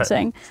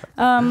referencing.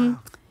 Right.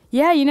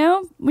 Yeah,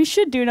 we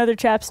should do another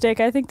Chapstick.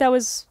 I think that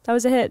was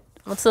a hit.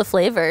 What's the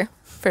flavor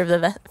for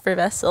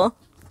Vessel?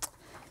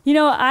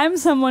 I'm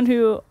someone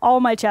who all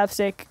my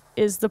Chapstick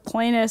is the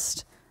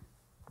plainest.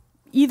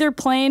 Either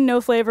plain, no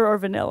flavor, or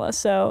vanilla.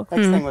 So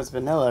Next thing was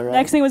vanilla, right?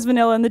 Next thing was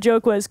vanilla, and the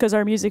joke was because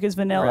our music is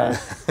vanilla.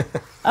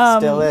 Right.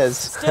 Still is.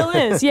 Still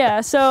is,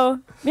 yeah. So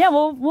yeah,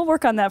 we'll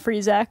work on that for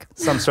you, Zach.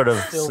 Some sort of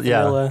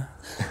vanilla.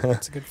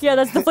 That's a good. Yeah,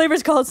 that's the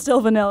flavor's called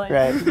still vanilla.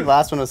 Right. The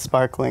last one was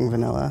sparkling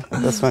vanilla.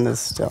 This one is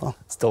still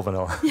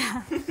vanilla.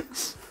 Yeah.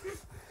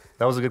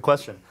 That was a good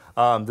question.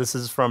 This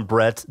is from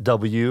Brett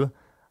W.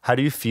 How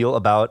do you feel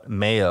about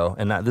mayo?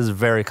 And this is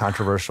very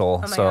controversial.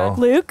 God.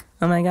 Luke?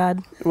 Oh my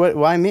God.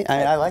 Why me?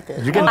 I like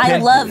it. I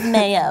love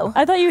mayo.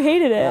 I thought you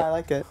hated it. Yeah, I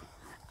like it.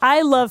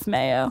 I love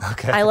mayo.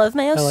 Okay. I love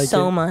mayo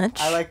so much.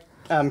 I like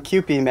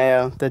Kewpie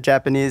mayo, the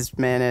Japanese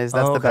mayonnaise.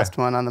 That's the best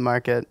one on the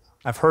market.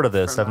 I've heard of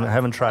this. I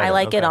haven't tried it. I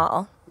like it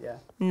all. Yeah.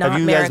 Not Have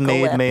you guys Miracle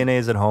made Whip.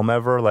 mayonnaise at home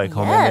ever? Like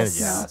homemade mayonnaise?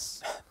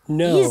 Yes.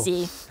 No.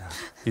 Easy.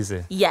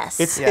 Easy. Yes.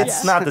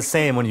 It's not the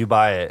same when you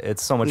buy it.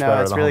 It's so much better.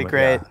 No, it's really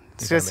great. Yeah,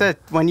 it's just that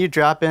when you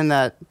drop in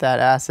that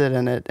acid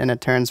and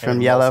it turns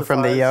from yellow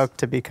from the emulsifies. yolk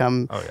to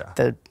become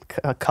the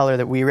color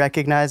that we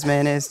recognize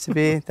mayonnaise to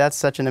be. That's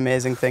such an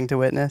amazing thing to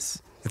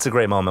witness. It's a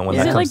great moment when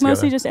Is that it comes like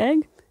mostly together. just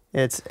egg?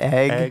 It's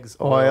eggs,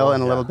 oil,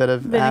 and a little bit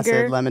of Vinegar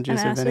acid, lemon and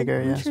juice or acid.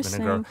 vinegar. Yeah.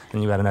 Interesting. Vinegar,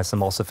 and you had a nice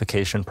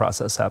emulsification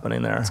process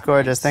happening there. It's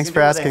gorgeous. Thanks You for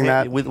can do it asking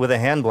that. with a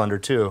hand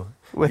blender too.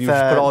 With you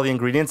just put all the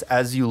ingredients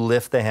as you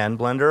lift the hand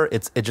blender.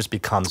 It just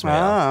becomes mayo.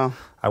 Oh,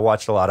 I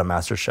watched a lot of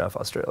MasterChef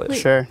Australia.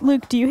 sure.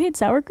 Luke, do you hate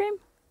sour cream?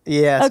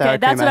 Yeah. Okay, sour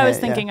that's cream what I was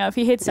hate, yeah. thinking of.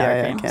 He hates sour Yeah,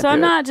 yeah, cream. can't So do I'm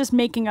it. not just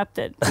making up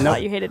that I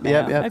thought you hated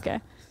mayo. Yep.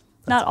 Okay.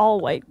 Not all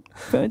white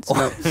foods.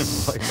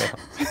 Like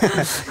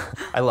mayo.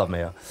 I love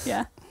mayo.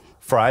 Yeah.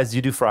 Fries?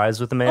 You do fries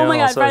with the mayo? Oh my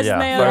god, also? fries Yeah, with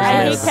mayo. fries with I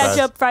mayo hate is the best.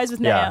 ketchup, fries with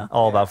mayo. Yeah,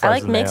 all about I fries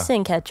like with mayo.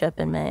 mixing ketchup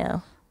and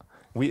mayo.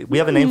 We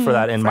have a name for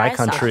that in my Fry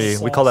country.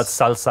 sauce. We call that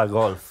salsa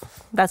golf.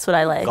 That's what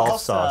I like.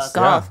 Golf sauce.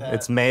 Golf. Yeah.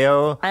 It's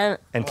mayo I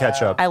and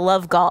ketchup. I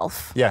love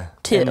golf. Yeah.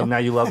 too. And now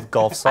you love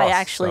golf sauce. I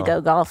actually so.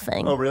 go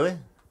golfing. Oh, really?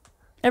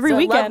 Every So I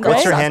love weekend, golf.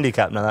 What's right? your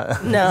handicap? No,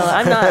 that, No,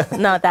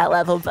 I'm not that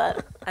level,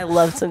 but I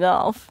love to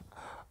golf.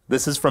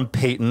 This is from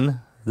Peyton.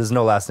 There's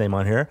no last name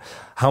on here.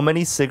 How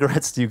many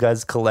cigarettes do you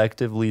guys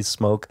collectively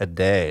smoke a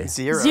day?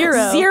 Zero.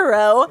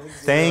 Zero.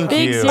 Thank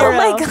Big you. zero. Oh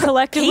my God,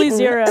 Collectively Peyton.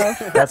 zero.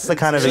 That's the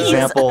kind of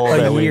example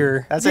that A we.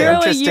 year. That's an Zero a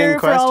interesting year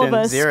question. for all of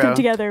us Zero. put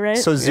together, right?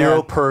 So zero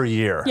Yeah. per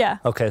year. Yeah.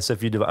 Okay, so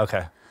if you do,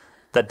 okay,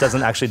 that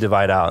doesn't actually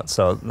divide out.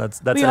 So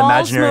that's we an all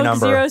imaginary smoke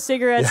number. zero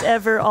cigarettes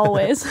ever,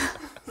 always.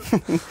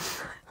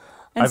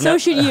 And I've so ne-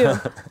 should you.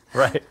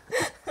 Right.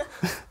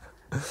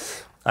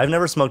 I've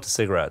never smoked a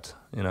cigarette,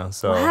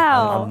 so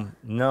Wow.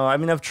 no, I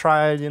mean I've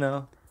tried,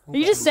 Are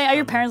you just saying? Are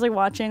your parents like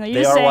watching? Are you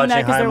They just are saying watching. that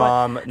because Hi, they're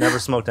mom. Never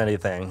smoked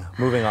anything.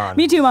 Moving on.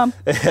 Me too, mom.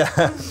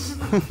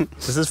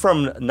 This is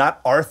from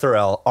not Arthur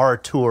L.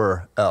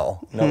 Artur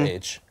L. No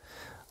H.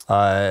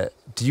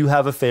 Do you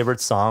have a favorite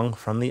song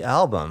from the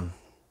album?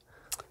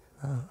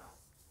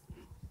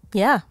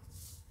 Yeah,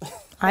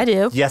 I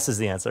do. Yes is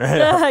the answer.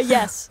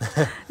 Yes.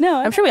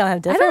 No, I'm sure we all have I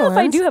different don't know if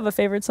I ones. do have a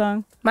favorite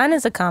song. Mine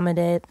is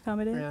Accommodate.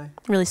 Comedy. Really?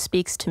 It really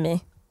speaks to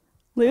me.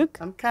 Luke.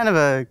 I'm kind of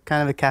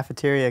a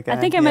cafeteria guy. I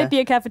think I might be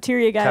a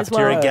cafeteria guy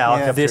Cafeteria as well. gal.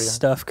 Yeah. Cafeteria. This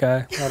stuff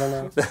guy. I don't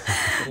know.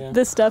 Yeah.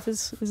 This stuff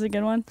is a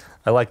good one.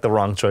 I like the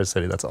Wrong Choice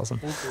City. That's awesome.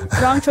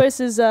 Wrong choice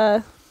is. You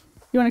want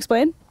to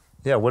explain?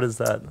 Yeah. What is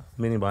that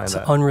meaning behind It's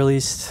that? an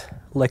unreleased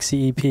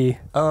Lexi EP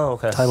Oh,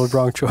 okay. titled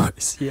Wrong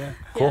Choice. Yeah.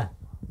 Cool. Yeah.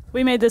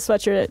 We made this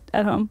sweatshirt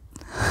at home.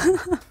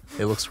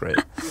 It looks great.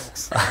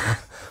 This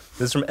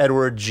is from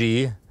Edward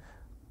G.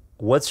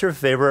 What's your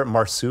favorite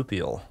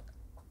marsupial?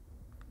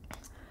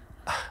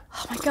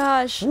 Oh my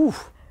gosh.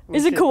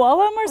 Is it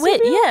koala marsupial?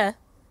 Wait, yeah,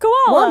 Koala.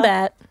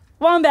 wombat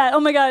Wombat. Oh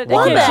my god.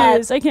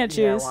 Wombat. I can't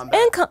choose.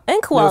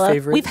 and koala.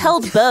 favorite? We've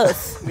held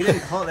both. We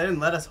didn't hold. They didn't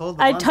let us hold.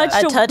 The I wombat. touched.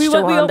 I touched we, a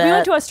went, we wombat.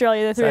 went to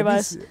Australia, the three of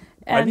us.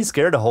 I'd be And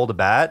scared to hold a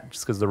bat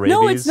just because the rabies.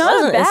 no, it's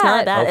not a bat. It's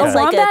not a bat. Okay. It's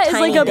like wombat a is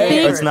tiny like a bear.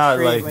 big It's not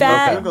like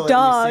fat okay.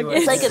 dog.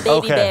 It's like a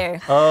baby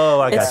bear.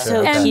 Oh, I got It's you. so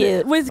Okay. And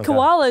cute. with Okay.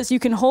 koalas, you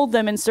can hold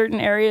them in certain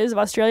areas of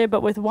Australia,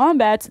 but with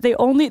wombats,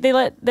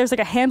 there's like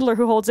a handler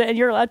who holds it, and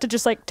you're allowed to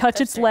just like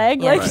touch its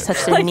leg, Yeah, like just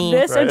touch their like knee.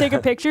 this, and Right. take a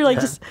picture, like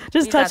just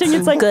We got touching its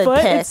some like good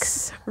foot. pics.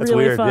 It's That's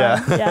really weird, fun.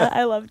 yeah.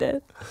 I loved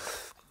it.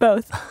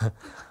 Both.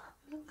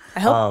 I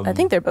hope. I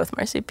think they're both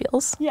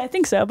marsupials. Yeah, I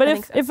think so. But I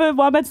if think so. a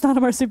wombat's not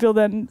a marsupial,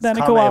 then a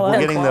Comment koala. If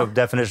we're getting the Koala.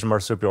 definition of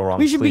marsupial wrong,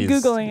 We should be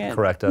please Googling it.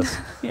 correct us.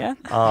 Yeah.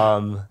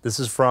 This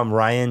is from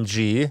Ryan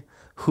G.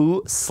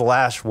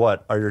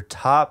 Who/what are your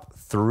top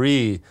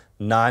 3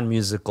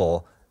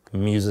 non-musical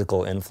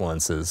musical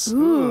influences?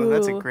 Ooh,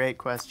 that's a great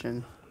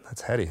question.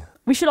 That's heady.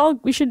 We should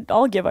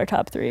all give our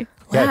top 3. Yeah, if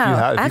you Wow. have, if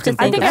I you have can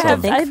to I think think of I have.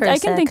 some. Think for a I can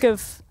sec. think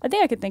of. I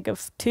think I could think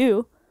of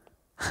 2.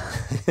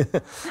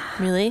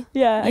 Really?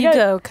 Yeah, You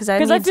go, because I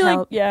need I feel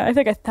help. like I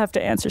think I have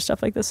to answer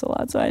stuff like this a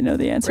lot, so I know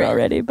the answer Right.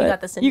 already. You But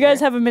got this in you guys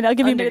your- have a minute. I'll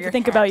give you a under minute to your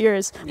think hat. about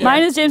yours. Yeah.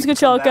 Mine is James Come back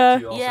to Kochalka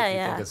you also Yeah, if you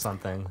yeah. think of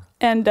something.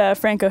 and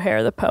Frank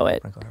O'Hare, the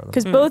poet, Frank O'Hare,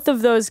 because both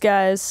of those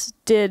guys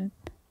did,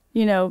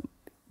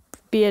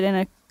 be it in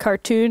a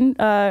cartoon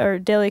or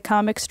daily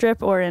comic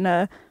strip or in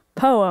a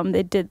poem,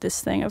 they did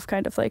this thing of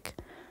kind of like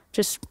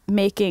just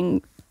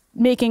making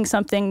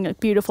something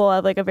beautiful out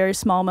of like a very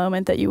small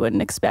moment that you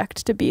wouldn't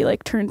expect to be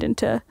like turned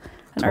into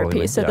an art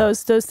Totally, piece. So yeah.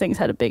 those things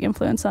had a big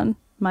influence on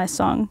my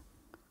song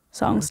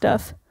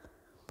stuff.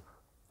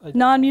 I-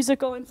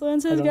 Non-musical I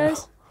influences, don't know.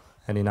 guys,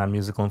 Any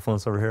non-musical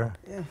influence over here?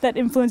 that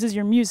influences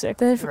your music.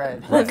 Right.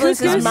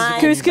 Couscous?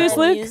 Couscous,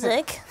 Luke?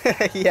 Music.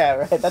 Yeah,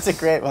 right. That's a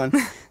great one.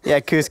 Yeah,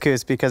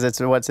 couscous because it's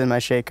what's in my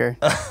shaker.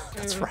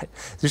 That's right.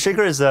 The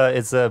shaker is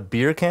it's a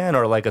beer can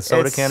or like a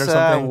soda It's, can or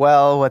something.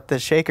 well, what the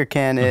shaker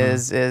can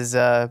is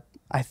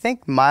I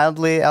think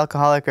mildly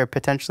alcoholic or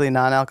potentially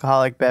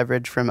non-alcoholic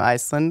beverage from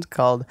Iceland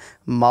called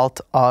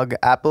malt og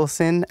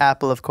appelsin.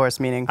 Apple, of course,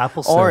 meaning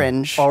Applesin.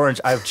 orange. Orange.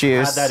 I've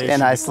Juice had that issue in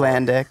before.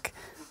 Icelandic,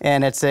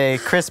 and it's a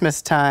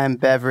Christmas time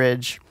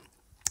beverage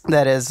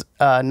that is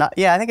not.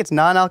 Yeah, I think it's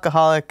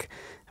non-alcoholic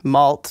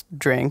malt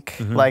drink,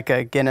 like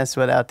a Guinness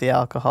without the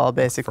alcohol,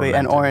 basically,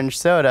 and Fermented. orange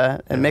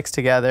soda, and mixed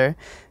together.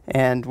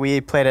 And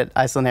we played at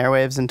Iceland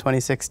Airwaves in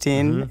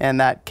 2016,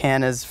 and that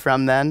can is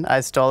from then.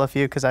 I stole a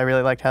few because I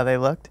really liked how they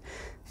looked.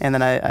 and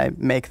then I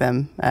make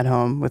them at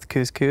home with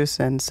couscous.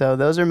 And so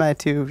those are my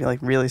two like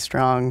really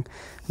strong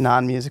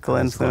non-musical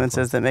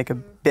influences that make a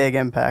big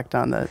impact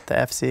on the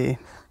FC.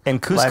 And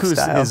couscous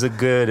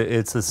lifestyle.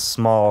 it's a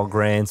small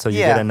grain, so you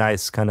get a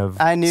nice kind of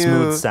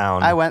smooth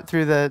sound. I went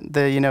through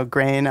the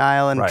grain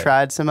aisle and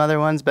tried some other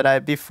ones,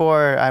 but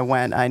before I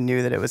went, I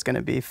knew that it was going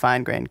to be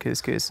fine grain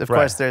couscous. Of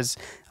course, there's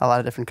a lot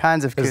of different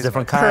kinds of couscous. There's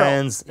different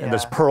kinds, and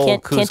there's pearl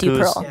couscous. Can't do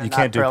pearl. Yeah, you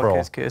can't do pearl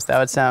couscous. That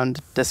would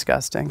sound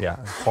disgusting. Yeah,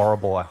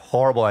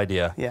 horrible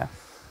idea. Yeah.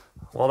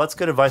 Well, that's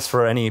good advice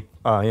for any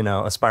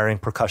aspiring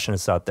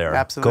percussionists out there.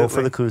 Absolutely. Go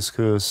for the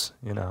couscous.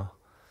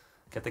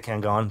 Get the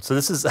can going. So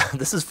this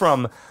is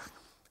from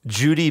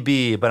Judy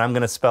B, but I'm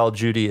gonna spell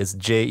Judy as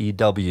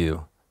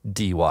JEWDYB.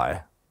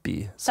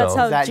 So That's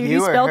how Judy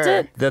spelled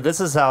it? This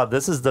is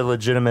the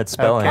legitimate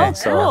spelling. Okay.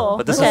 Oh, cool.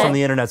 But this is from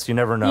the internet, so you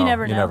never know. You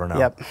never know.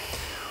 Yep.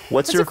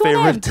 What's That's your a cool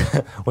favorite?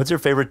 What's your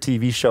favorite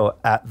TV show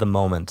at the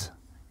moment?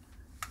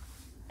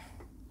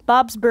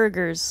 Bob's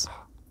Burgers.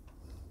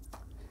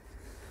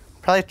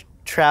 Probably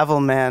Travel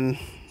Man.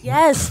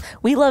 Yes,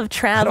 we love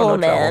Travel I don't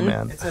know Man.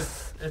 Travel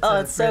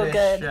Man. It's so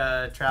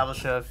good. Travel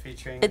show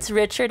featuring. It's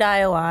Richard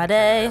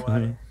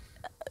Ayoade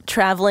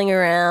traveling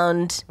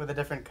around, with a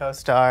different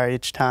co-star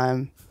each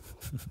time.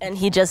 and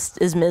he just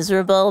is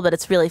miserable, but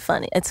it's really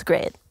funny. It's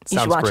great. You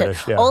Sounds should watch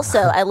British, it. yeah. Also,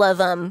 I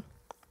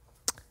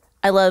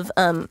love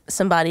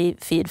Somebody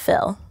Feed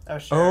Phil. Oh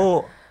sure.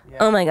 Oh,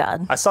 Oh my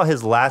God. I saw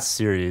his last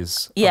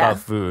series Yeah.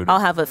 about food.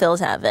 I'll have what Phil's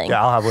having.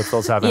 Yeah, I'll have what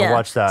Phil's having. Yeah. I'll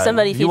watch that.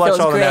 Somebody You Feed watch Phil's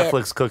all the great.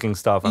 Netflix cooking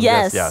stuff.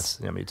 Yes. Yes.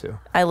 Yeah, me too.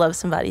 I love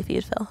Somebody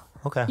Feed Phil.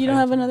 Okay. You don't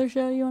have another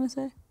show you want to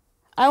say?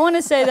 I want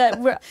to say that,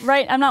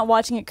 I'm not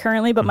watching it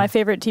currently, but my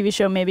favorite TV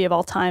show maybe of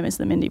all time is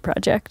The Mindy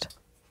Project.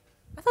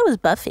 I thought it was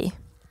Buffy.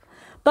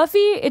 Buffy,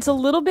 it's a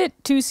little bit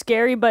too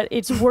scary, but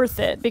it's worth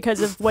it because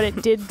of what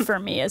it did for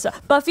me.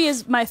 Buffy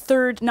is my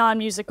third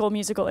non-musical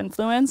musical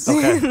influence,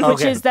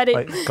 which is that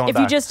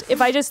if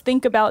I just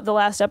think about the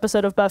last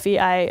episode of Buffy,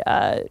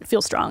 I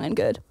feel strong and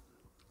good.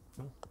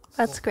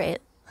 That's great.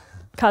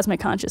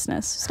 Cosmic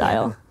consciousness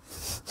style.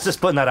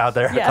 Just putting that out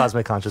there. Yeah.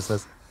 Cosmic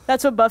consciousness.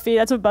 That's what Buffy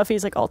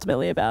is like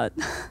ultimately about.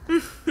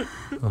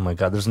 Oh my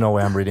God, there's no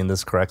way I'm reading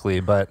this correctly,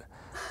 but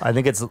I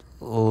think it's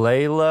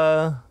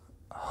Layla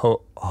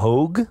Hogue,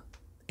 Hogue,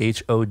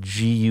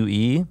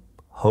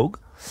 Hogue.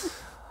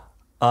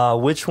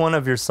 Which one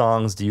of your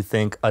songs do you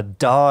think a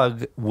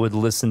dog would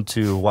listen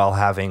to while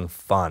having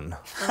fun?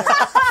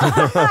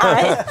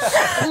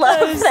 I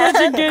love that.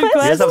 Such a good You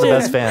guys have the question.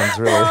 best fans,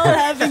 really. All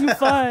having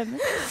fun.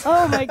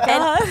 Oh my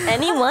God.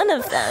 Any one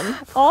of them.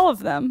 All of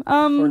them.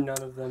 Or none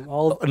of them.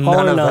 All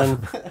None or of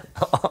none.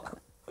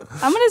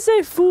 I'm gonna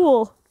say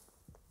Fool.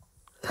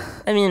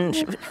 I mean,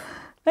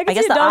 I can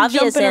guess see a the dog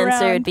obvious jumping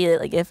answer around. would be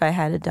like if I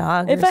had a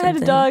dog. If or I had a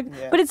something. dog,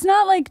 Yeah. but it's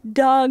not like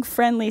dog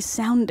friendly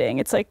sounding.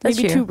 It's like That's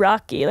maybe true. too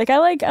rocky. Like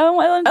I'm thinking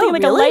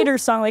like really? a lighter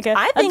song. Like I I'm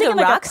think a thinking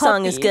like rock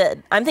song is puppy.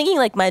 good. I'm thinking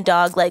like my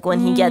dog, like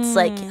when he gets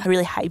like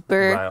really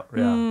hyper, Right,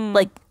 yeah.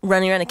 like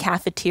running around a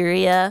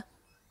cafeteria,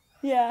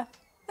 Yeah,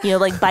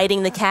 like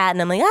biting the cat,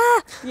 and I'm like,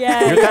 ah.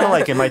 yeah. You're kind of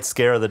like, it might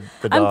scare the dog.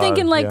 I'm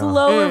thinking like yeah.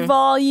 lower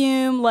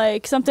volume,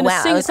 like something Wow,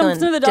 to sing, I was going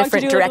something for the dog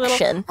different to do like a little,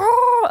 direction.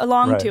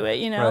 along Right, to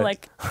it, right.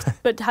 like,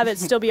 but have it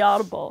still be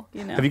audible,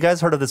 Have you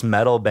guys heard of this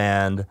metal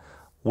band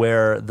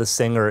where the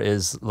singer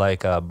is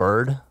like a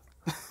bird?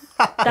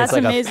 That's It's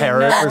like amazing. a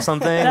parrot No. or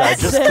something. I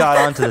That's just sick. got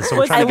onto this, so we're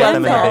What's trying to the get them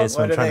in the band called?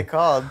 basement. What are they trying-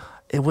 called?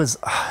 It was,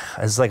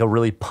 it's like a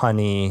really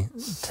punny,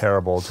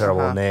 terrible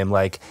name.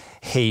 Like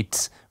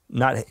hate,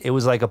 it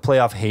was like a play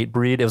off Hate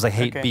Breed. It was like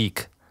Hate Okay.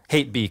 Beak.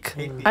 Hate Beak.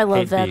 I love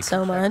Hate that Beak.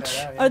 so much.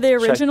 Are they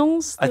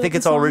originals? I think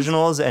it's all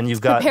originals, and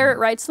you've The got parrot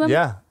writes them.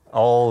 Yeah,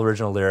 all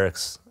original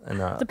lyrics. And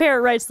The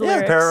parrot writes the yeah,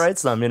 lyrics. the parrot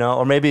writes them,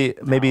 or maybe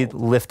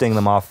lifting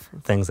them off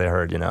things they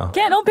heard,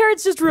 Don't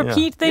parrots just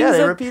repeat things? Yeah, they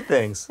that- repeat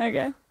things.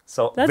 Okay,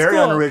 So that's very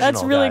cool. unoriginal.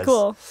 That's really guys.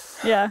 cool.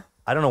 Yeah.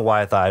 I don't know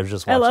why I thought I was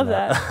just I watching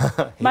love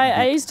that.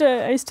 I used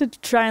to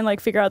try and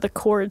like figure out the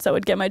chords that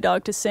would get my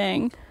dog to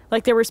sing.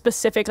 Like there were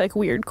specific like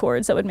weird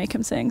chords that would make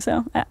him sing.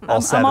 So I'm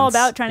all sevens.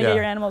 about trying to Yeah. get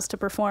your animals to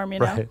perform.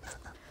 Right.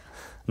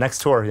 Next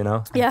tour,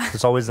 Yeah.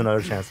 There's always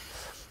another chance.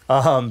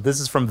 This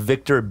is from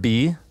Victor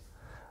B.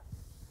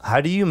 How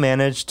do you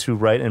manage to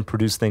write and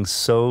produce things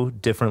so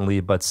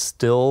differently but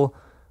still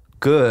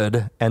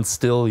good and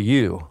still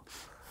you?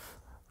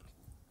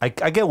 I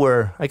get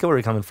where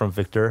you're coming from,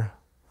 Victor.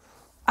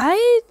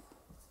 I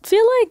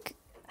feel like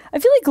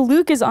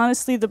Luke is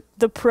honestly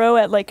the pro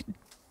at like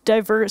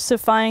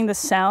diversifying the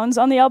sounds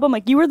on the album.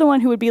 Like you were the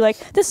one who would be like,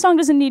 this song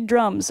doesn't need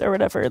drums or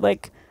whatever.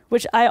 Like,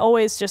 which I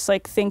always just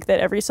like think that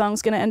every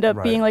song's gonna end up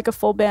Right. being like a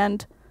full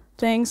band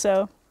thing.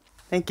 So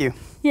Thank you.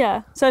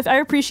 yeah, so I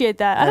appreciate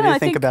that. I don't know. I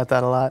think about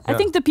that a lot. I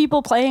think the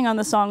people playing on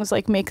the songs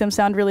like make them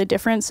sound really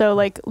different. So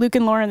like Luke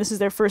and Lauren, this is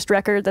their first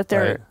record that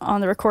they're Right. on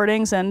the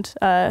recordings, and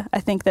I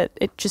think that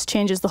it just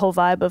changes the whole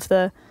vibe of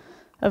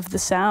the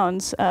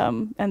sounds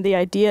and the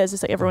ideas.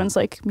 It's like everyone's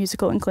like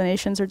musical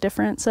inclinations are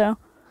different. So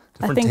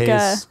Different I think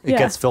tastes. It yeah.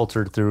 gets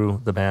filtered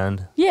through the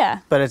band. Yeah.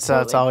 But it's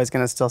Totally. always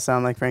going to still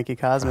sound like Frankie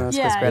Cosmos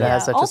because Greta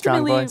has such a strong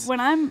Ultimately,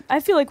 voice. I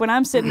feel like when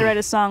I'm sitting to write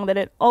a song, that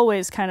it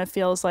always kind of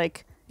feels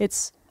like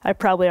I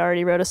probably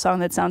already wrote a song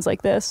that sounds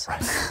like this.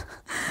 Right.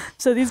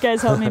 So these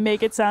guys helped me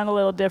make it sound a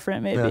little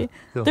different, maybe. Yeah,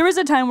 cool. There was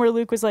a time where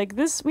Luke was like,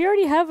 we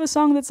already have a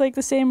song that's like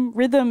the same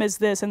rhythm as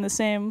this and the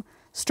same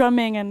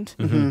strumming, and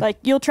like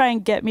you'll try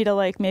and get me to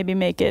like maybe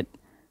make it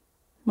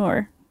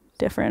more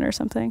different or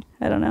something.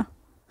 I don't know.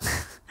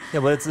 Yeah,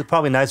 but it's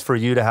probably nice for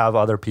you to have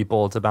other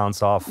people to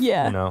bounce off,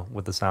 Yeah. you know,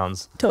 with the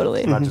sounds.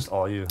 Totally. It's not just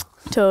all you.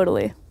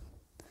 Totally.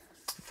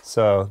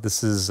 So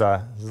this is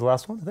the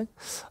last one, I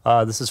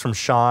think. This is from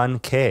Sean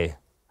K.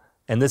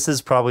 And this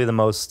is probably the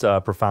most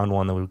profound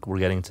one that we're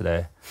getting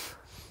today.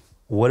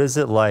 What is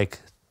it like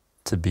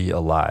to be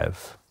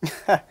alive?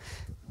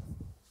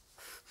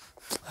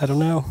 I don't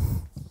know.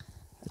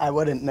 I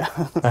wouldn't know.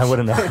 I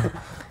wouldn't know.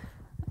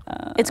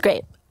 It's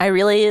great. I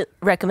really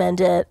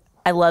recommend it.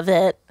 I love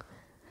it.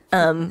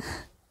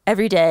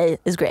 Every day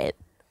is great.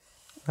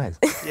 Nice.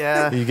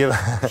 Yeah. You give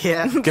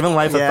Yeah. giving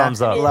life a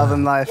thumbs up. Love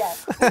and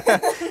life.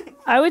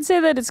 I would say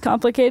that it's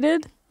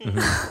complicated.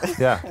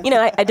 Yeah. You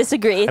know, I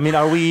disagree. I mean,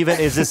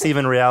 is this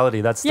even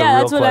reality? That's the Yeah, real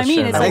that's what I question.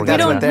 mean. It's that like we're we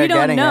getting don't at. they're we don't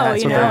getting know. at.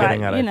 That's You what know, they're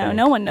getting at, I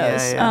no think. one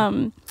knows.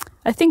 Yeah.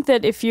 I think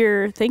that if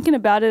you're thinking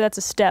about it, that's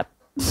a step.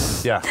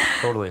 Yeah,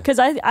 totally. Because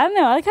I don't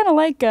know. I kind of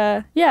like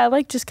I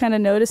like just kind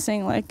of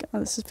noticing like, oh,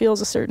 this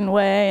feels a certain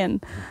way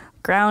and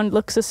ground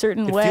looks a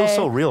certain It way. feels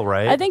so real,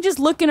 right? I think just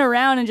looking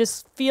around and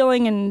just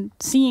feeling and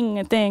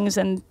seeing things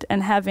and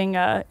having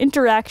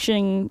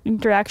interaction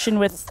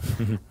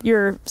with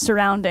your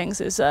surroundings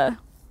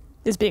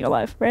is being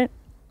alive, right?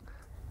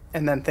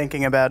 And then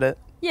thinking about it.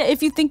 Yeah,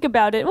 if you think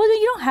about it, well,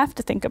 you don't have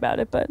to think about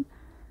it, but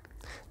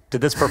Did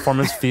this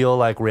performance feel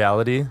like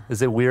reality?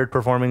 Is it weird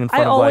performing in I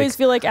front of always like?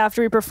 feel like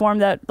after we perform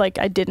that, like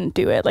I didn't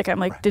do it. Like I'm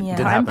like, did Yeah.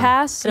 Didn't time happen.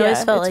 pass? It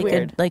always felt it's like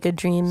weird. a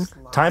dream.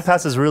 Time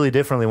passes really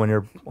differently when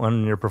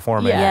you're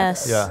performing. Yeah.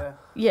 Yes. Yeah.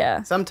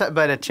 Yeah.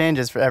 But it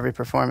changes for every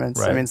performance.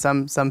 Right. I mean,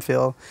 some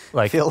feel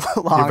Like feel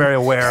long. you're very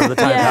aware of the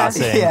time Yeah.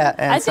 passing. Yeah,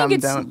 and I some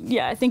think it's don't.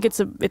 I think it's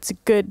a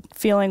good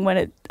feeling when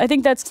it. I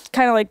think that's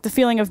kind of like the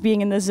feeling of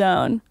being in the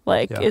zone.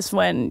 Like Yeah. is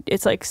when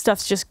it's like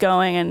stuff's just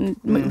going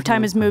and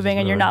time is moving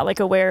and you're moving. not like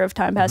aware of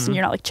time passing.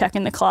 You're not like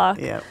checking the clock.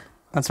 Yeah,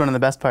 that's one of the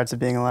best parts of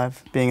being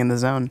alive, being in the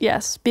zone.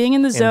 Yes, being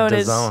in the In zone the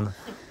is zone.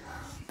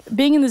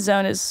 being in the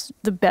zone is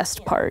the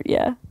best part.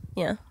 Yeah.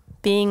 Yeah.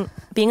 Being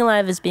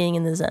alive is being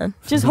in the zone.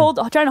 Just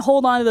trying to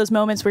hold on to those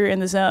moments where you're in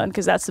the zone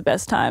because that's the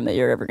best time that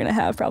you're ever gonna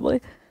have probably.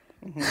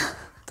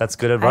 That's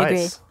good agree.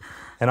 advice.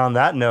 And on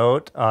that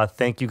note,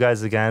 thank you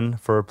guys again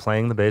for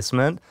playing the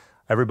basement.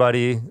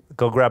 Everybody,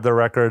 go grab their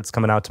records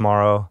coming out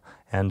tomorrow,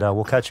 and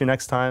we'll catch you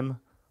next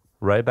time,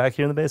 right back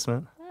here in the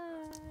basement.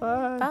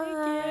 Bye.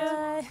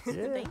 Bye.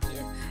 Yeah. Thank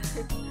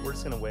you. We're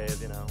just gonna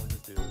wave, you know. We'll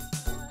just do this.